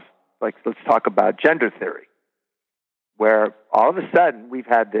of, like, let's talk about gender theory, where all of a sudden we've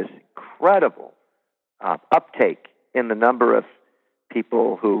had this incredible uptake in the number of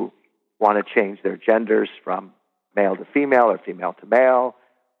people who want to change their genders from male to female or female to male,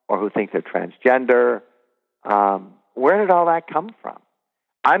 or who think they're transgender. Where did all that come from?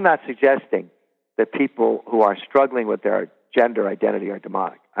 I'm not suggesting that people who are struggling with their gender identity are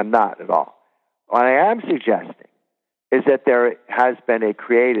demonic. I'm not at all. What I am suggesting is that there has been a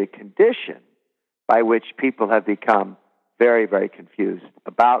created condition by which people have become very, very confused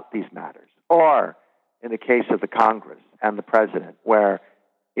about these matters. Or in the case of the Congress and the president, where,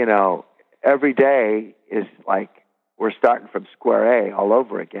 every day is like we're starting from square A all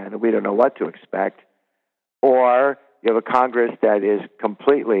over again, and we don't know what to expect. Or you have a Congress that is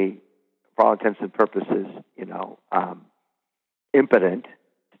completely, for all intents and purposes, impotent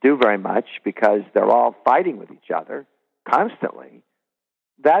to do very much because they're all fighting with each other constantly.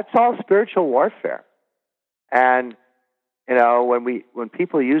 That's all spiritual warfare. And when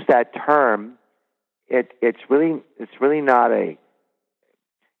people use that term, it's really not a.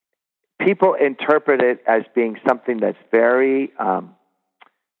 People interpret it as being something that's very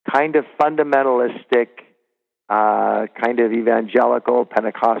kind of fundamentalistic, kind of evangelical,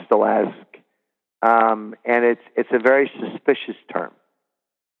 Pentecostal-esque, and it's a very suspicious term.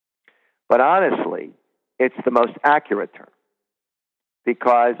 But honestly, it's the most accurate term,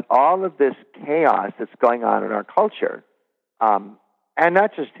 because all of this chaos that's going on in our culture, and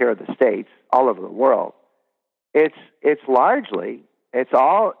not just here in the States, all over the world, it's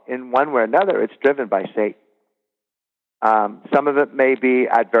all, in one way or another, it's driven by Satan. Some of it may be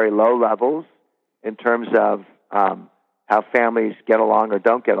at very low levels in terms of how families get along or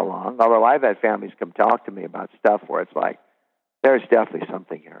don't get along, although I've had families come talk to me about stuff where it's like, there's definitely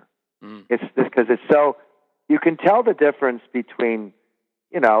something here. It's because it's so, you can tell the difference between,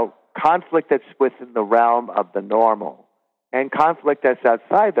 conflict that's within the realm of the normal and conflict that's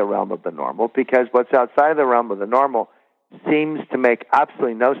outside the realm of the normal, because what's outside the realm of the normal seems to make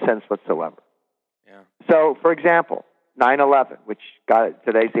absolutely no sense whatsoever. Yeah. So, for example, 9/11, which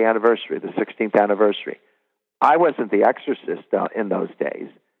today's the anniversary, the 16th anniversary. I wasn't the exorcist in those days,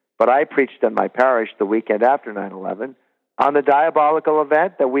 but I preached in my parish the weekend after 9/11 on the diabolical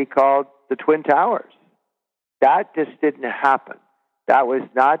event that we called the Twin Towers. That just didn't happen. That was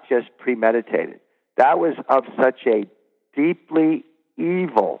not just premeditated. That was of such a deeply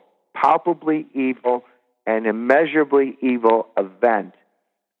evil, palpably evil, and immeasurably evil event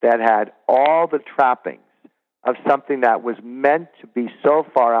that had all the trappings of something that was meant to be so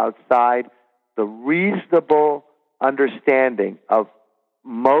far outside the reasonable understanding of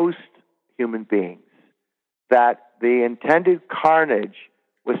most human beings that the intended carnage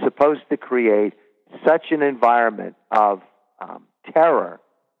was supposed to create such an environment of terror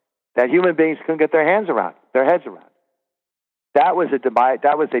that human beings couldn't get their heads around. That was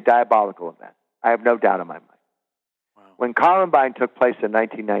a diabolical event. I have no doubt in my mind. Wow. When Columbine took place in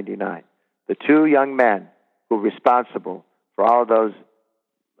 1999, the two young men who were responsible for all of those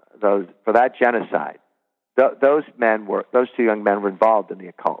for that genocide, those two young men were involved in the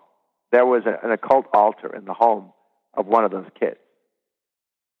occult. There was an occult altar in the home of one of those kids,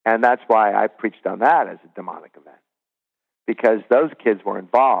 and that's why I preached on that as a demonic event, because those kids were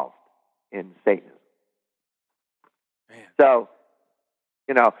involved in Satanism. Man. So,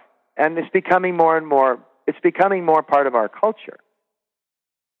 and it's becoming more and more, it's becoming more part of our culture.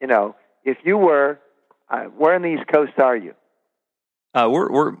 If you were, where on the East Coast are you?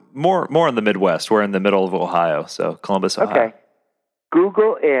 We're more in the Midwest. We're in the middle of Ohio, so Columbus, Ohio. Okay.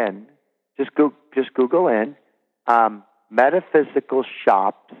 Just Google in metaphysical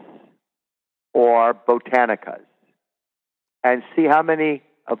shops or botanicas and see how many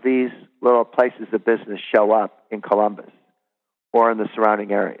of these little places of business show up in Columbus or in the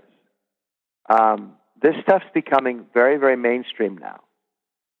surrounding areas. This stuff's becoming very, very mainstream now.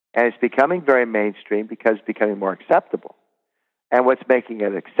 And it's becoming very mainstream because it's becoming more acceptable. And what's making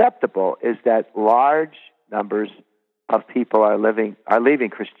it acceptable is that large numbers of people are leaving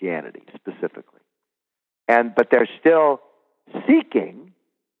Christianity specifically. But they're still seeking,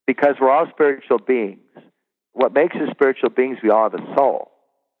 because we're all spiritual beings. What makes us spiritual beings, we all have a soul.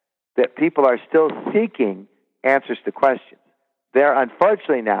 That people are still seeking answers to questions. They're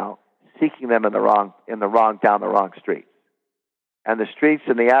unfortunately now seeking them down the wrong streets. And the streets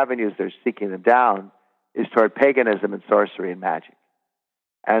and the avenues they're seeking them down is toward paganism and sorcery and magic.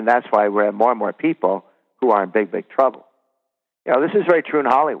 And that's why we have more and more people who are in big, big trouble. This is very true in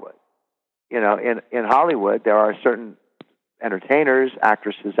Hollywood. In Hollywood, there are certain entertainers,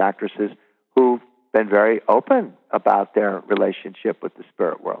 actresses, who've been very open about their relationship with the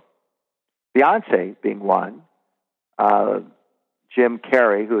spirit world. Beyonce being one, Jim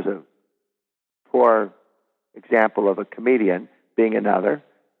Carrey, who's a poor example of a comedian, being another.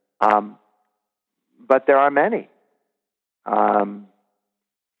 But there are many.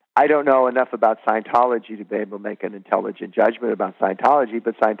 I don't know enough about Scientology to be able to make an intelligent judgment about Scientology,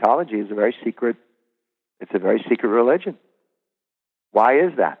 but Scientology is a very secret religion. Why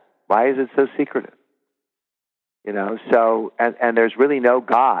is that? Why is it so secretive? And there's really no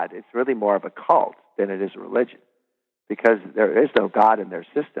God. It's really more of a cult than it is a religion, because there is no God in their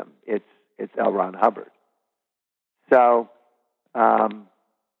system. It's L. Ron Hubbard. So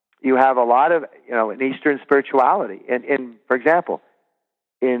you have a lot of in Eastern spirituality, and for example,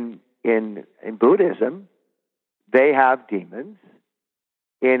 in Buddhism, they have demons.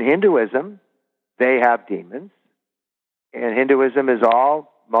 In Hinduism, they have demons. And Hinduism is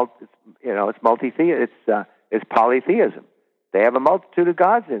all it's multi-theism. It's polytheism. They have a multitude of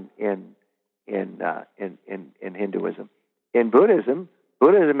gods in Hinduism. In Buddhism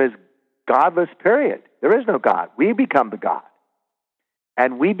is godless. Period. There is no God. We become the God,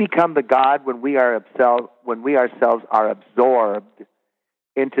 and we become the God when we ourselves are absorbed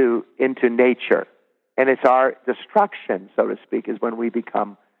into nature, and it's our destruction, so to speak, is when we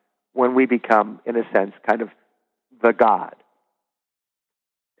become, in a sense, kind of the God.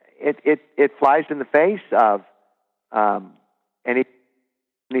 It flies in the face of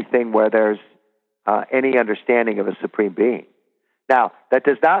anything where there's any understanding of a supreme being. Now, that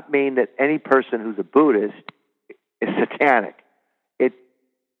does not mean that any person who's a Buddhist is satanic.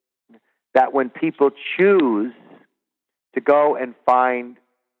 That when people choose to go and find,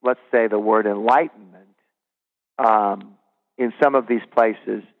 let's say, the word enlightenment in some of these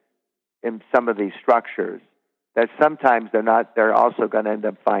places, in some of these structures, that sometimes they're also going to end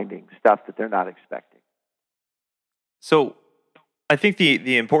up finding stuff that they're not expecting. So I think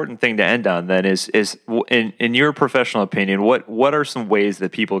the important thing to end on then is in your professional opinion, what are some ways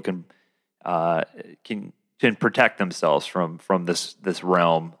that people can protect themselves from this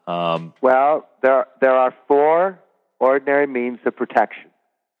realm? Well, there are 4 ordinary means of protection.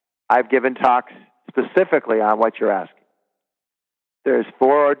 I've given talks specifically on what you're asking. There's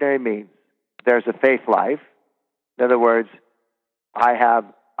 4 ordinary means. There's a faith life. In other words, I have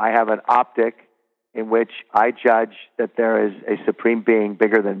an optic in which I judge that there is a supreme being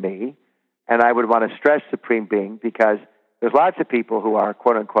bigger than me, and I would want to stress supreme being because there's lots of people who are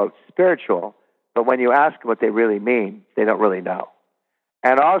quote unquote spiritual, but when you ask them what they really mean, they don't really know.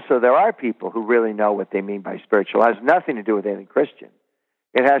 And also, there are people who really know what they mean by spiritual. It has nothing to do with anything Christian.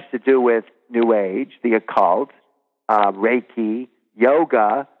 It has to do with New Age, the occult, Reiki,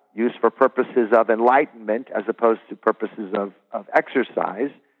 yoga, used for purposes of enlightenment as opposed to purposes of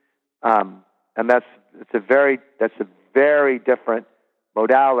exercise. And that's a very different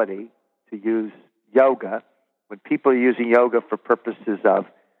modality to use yoga. When people are using yoga for purposes of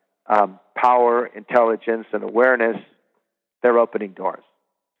power, intelligence, and awareness, they're opening doors.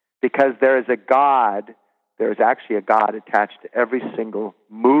 Because there is a God, there is actually a God attached to every single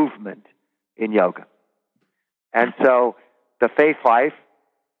movement in yoga. And so the faith life,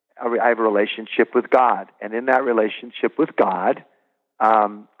 I have a relationship with God. And in that relationship with God,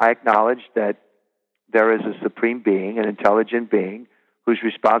 I acknowledge that there is a supreme being, an intelligent being, who's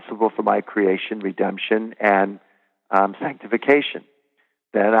responsible for my creation, redemption, and sanctification.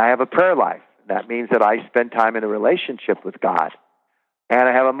 Then I have a prayer life. That means that I spend time in a relationship with God. And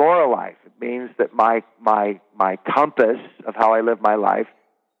I have a moral life. It means that my compass of how I live my life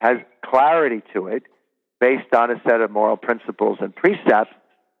has clarity to it based on a set of moral principles and precepts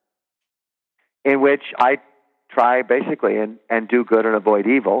in which I try basically and do good and avoid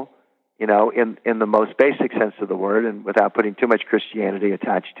evil, you know, in the most basic sense of the word and without putting too much Christianity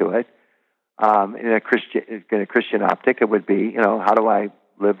attached to it. In a Christian optic, it would be, you know, how do I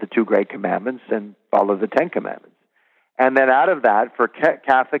live the 2 great commandments and follow the 10 commandments? And then out of that, for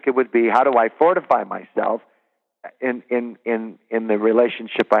Catholic, it would be, how do I fortify myself in the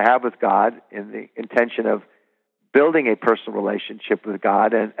relationship I have with God, in the intention of building a personal relationship with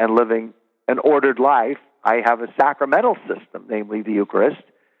God and living an ordered life. I have a sacramental system, namely the Eucharist,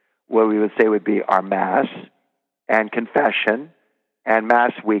 where we would say would be our Mass and confession, and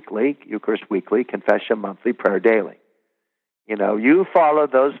Mass weekly, Eucharist weekly, confession monthly, prayer daily. You know, you follow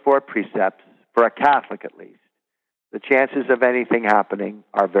those 4 precepts, for a Catholic at least, the chances of anything happening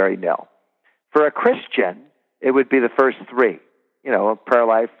are very nil. For a Christian, it would be the first 3, you know, a prayer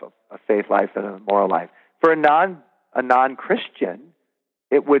life, a faith life, and a moral life. For a non-Christian,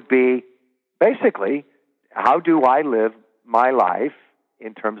 it would be basically, how do I live my life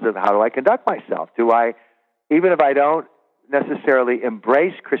in terms of how do I conduct myself? Do I, even if I don't necessarily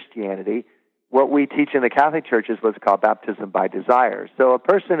embrace Christianity, what we teach in the Catholic Church is what's called baptism by desire. So a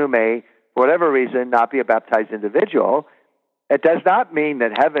person who may, for whatever reason, not be a baptized individual, it does not mean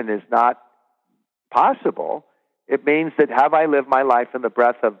that heaven is not possible. It means that have I lived my life in the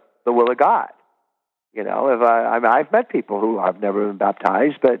breath of the will of God? You know, if I've met people who have never been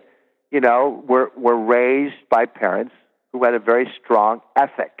baptized, but, you know, were raised by parents who had a very strong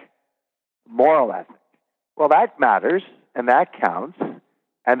ethic, moral ethic. Well, that matters, and that counts,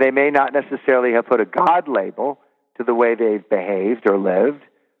 and they may not necessarily have put a God label to the way they've behaved or lived,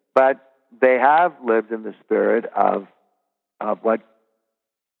 but they have lived in the spirit of what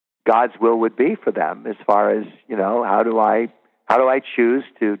God's will would be for them, as far as, you know, how do I choose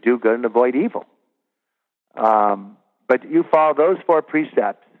to do good and avoid evil? But you follow those 4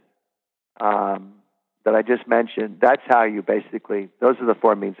 precepts that I just mentioned. That's how you basically, those are the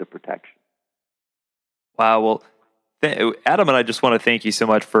 4 means of protection. Wow. Well, Adam and I just want to thank you so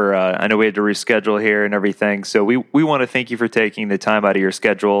much for, I know we had to reschedule here and everything. So we want to thank you for taking the time out of your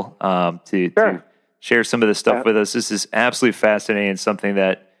schedule to share some of this stuff with us. This is absolutely fascinating. Something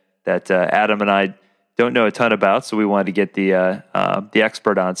that Adam and I don't know a ton about. So we wanted to get the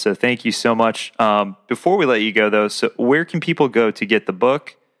expert on. So thank you so much. Before we let you go though, so where can people go to get the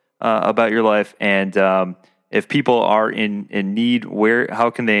book about your life? And if people are in need,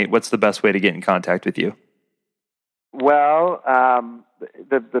 what's the best way to get in contact with you? Well,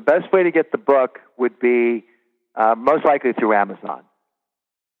 the best way to get the book would be most likely through Amazon.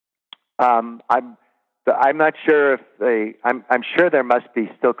 I'm not sure if I'm sure there must be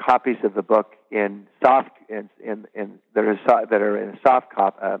still copies of the book in soft that are in a soft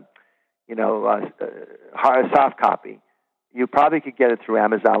copy. You probably could get it through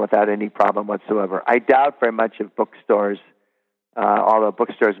Amazon without any problem whatsoever. I doubt very much if bookstores, although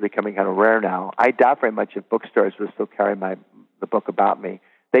bookstores are becoming kind of rare now, I doubt very much if bookstores will still carry the book about me.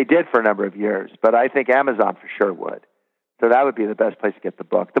 They did for a number of years, but I think Amazon for sure would. So that would be the best place to get the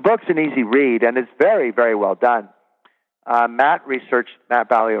book. The book's an easy read, and it's very, very well done. Matt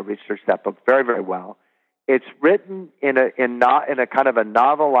Ballio researched that book very, very well. It's written in a kind of a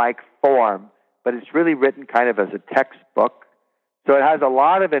novel-like form, but it's really written kind of as a textbook. So it has a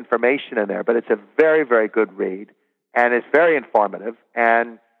lot of information in there, but it's a very, very good read, and it's very informative.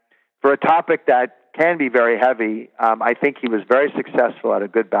 And for a topic that can be very heavy, I think he was very successful at a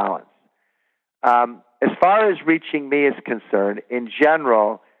good balance. As far as reaching me is concerned, in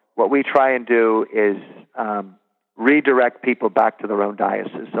general, what we try and do is redirect people back to their own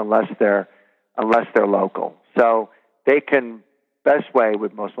diocese, unless they're local. So best way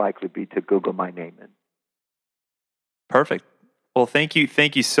would most likely be to Google my name in. Perfect. Well, thank you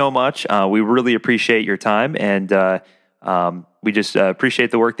so much. We really appreciate your time, and we just appreciate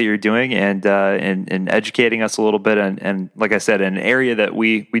the work that you're doing and educating us a little bit. And like I said, in an area that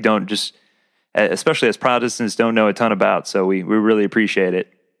we don't just, especially as Protestants, don't know a ton about. So we really appreciate it.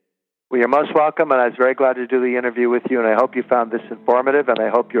 Well, you're most welcome, and I was very glad to do the interview with you, and I hope you found this informative, and I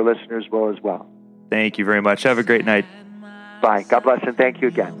hope your listeners will as well. Thank you very much. Have a great night. Bye. God bless, and thank you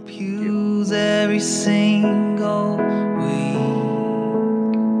again. Pews every single week,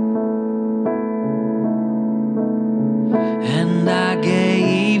 and I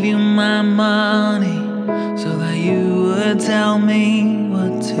gave you my money tell me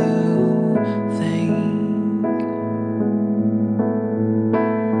what to think.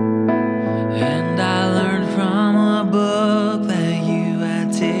 And I learned from a book that you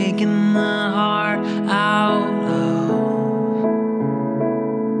had taken the heart out of.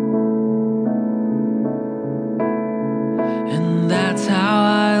 And that's how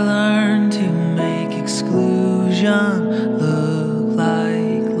I learned to make exclusion look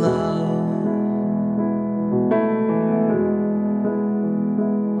like love.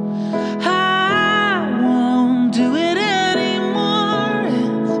 I won't do it anymore.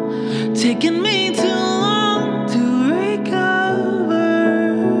 It's taken me too long to recover.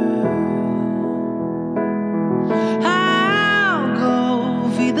 I'll go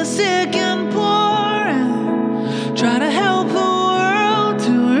feed the sick and poor and try to help the world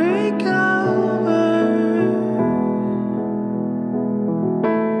to recover.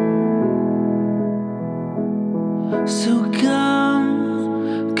 So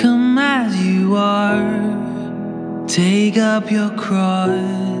come as you are. Take up your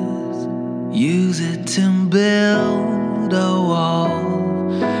cross, use it to build a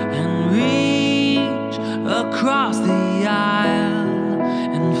wall, and reach across the aisle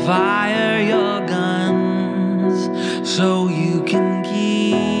and fire your guns so you can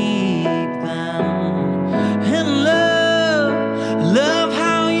keep them. And love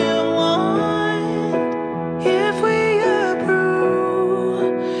how you want if we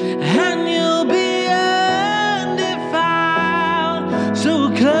approve, and you'll be undefiled. So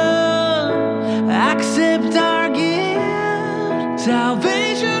come, accept our gift,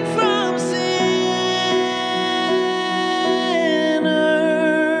 salvation from sinners.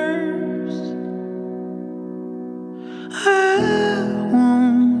 I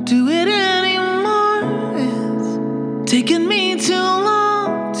won't do it anymore. It's taken me too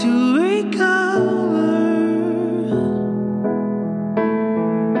long to recover.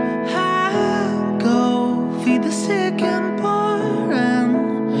 I'll go feed the sick and poor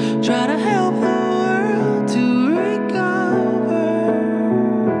and try to help the world to recover.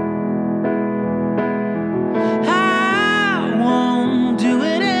 I won't do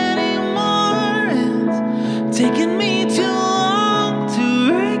it anymore. It's taken me too long to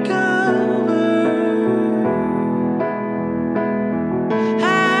recover.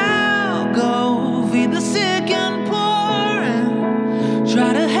 I'll go feed the sick and poor and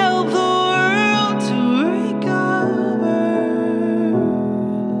try to help the world to recover.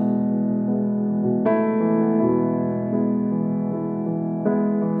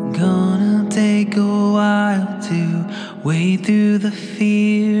 Gonna take a while to wade through the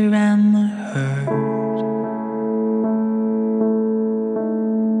fear and the hurt.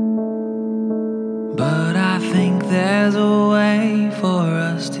 But I think there's a way for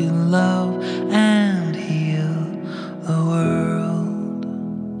us to love and heal the world.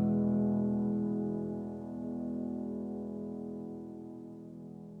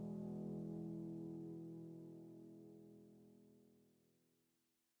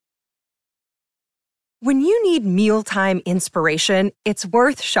 When you need mealtime inspiration, it's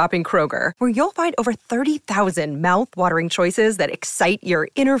worth shopping Kroger, where you'll find over 30,000 mouth-watering choices that excite your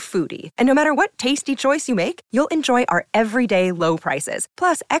inner foodie. And no matter what tasty choice you make, you'll enjoy our everyday low prices,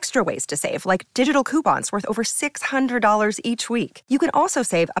 plus extra ways to save, like digital coupons worth over $600 each week. You can also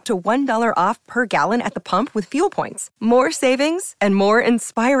save up to $1 off per gallon at the pump with fuel points. More savings and more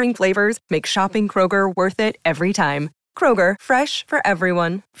inspiring flavors make shopping Kroger worth it every time. Kroger, fresh for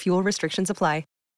everyone. Fuel restrictions apply.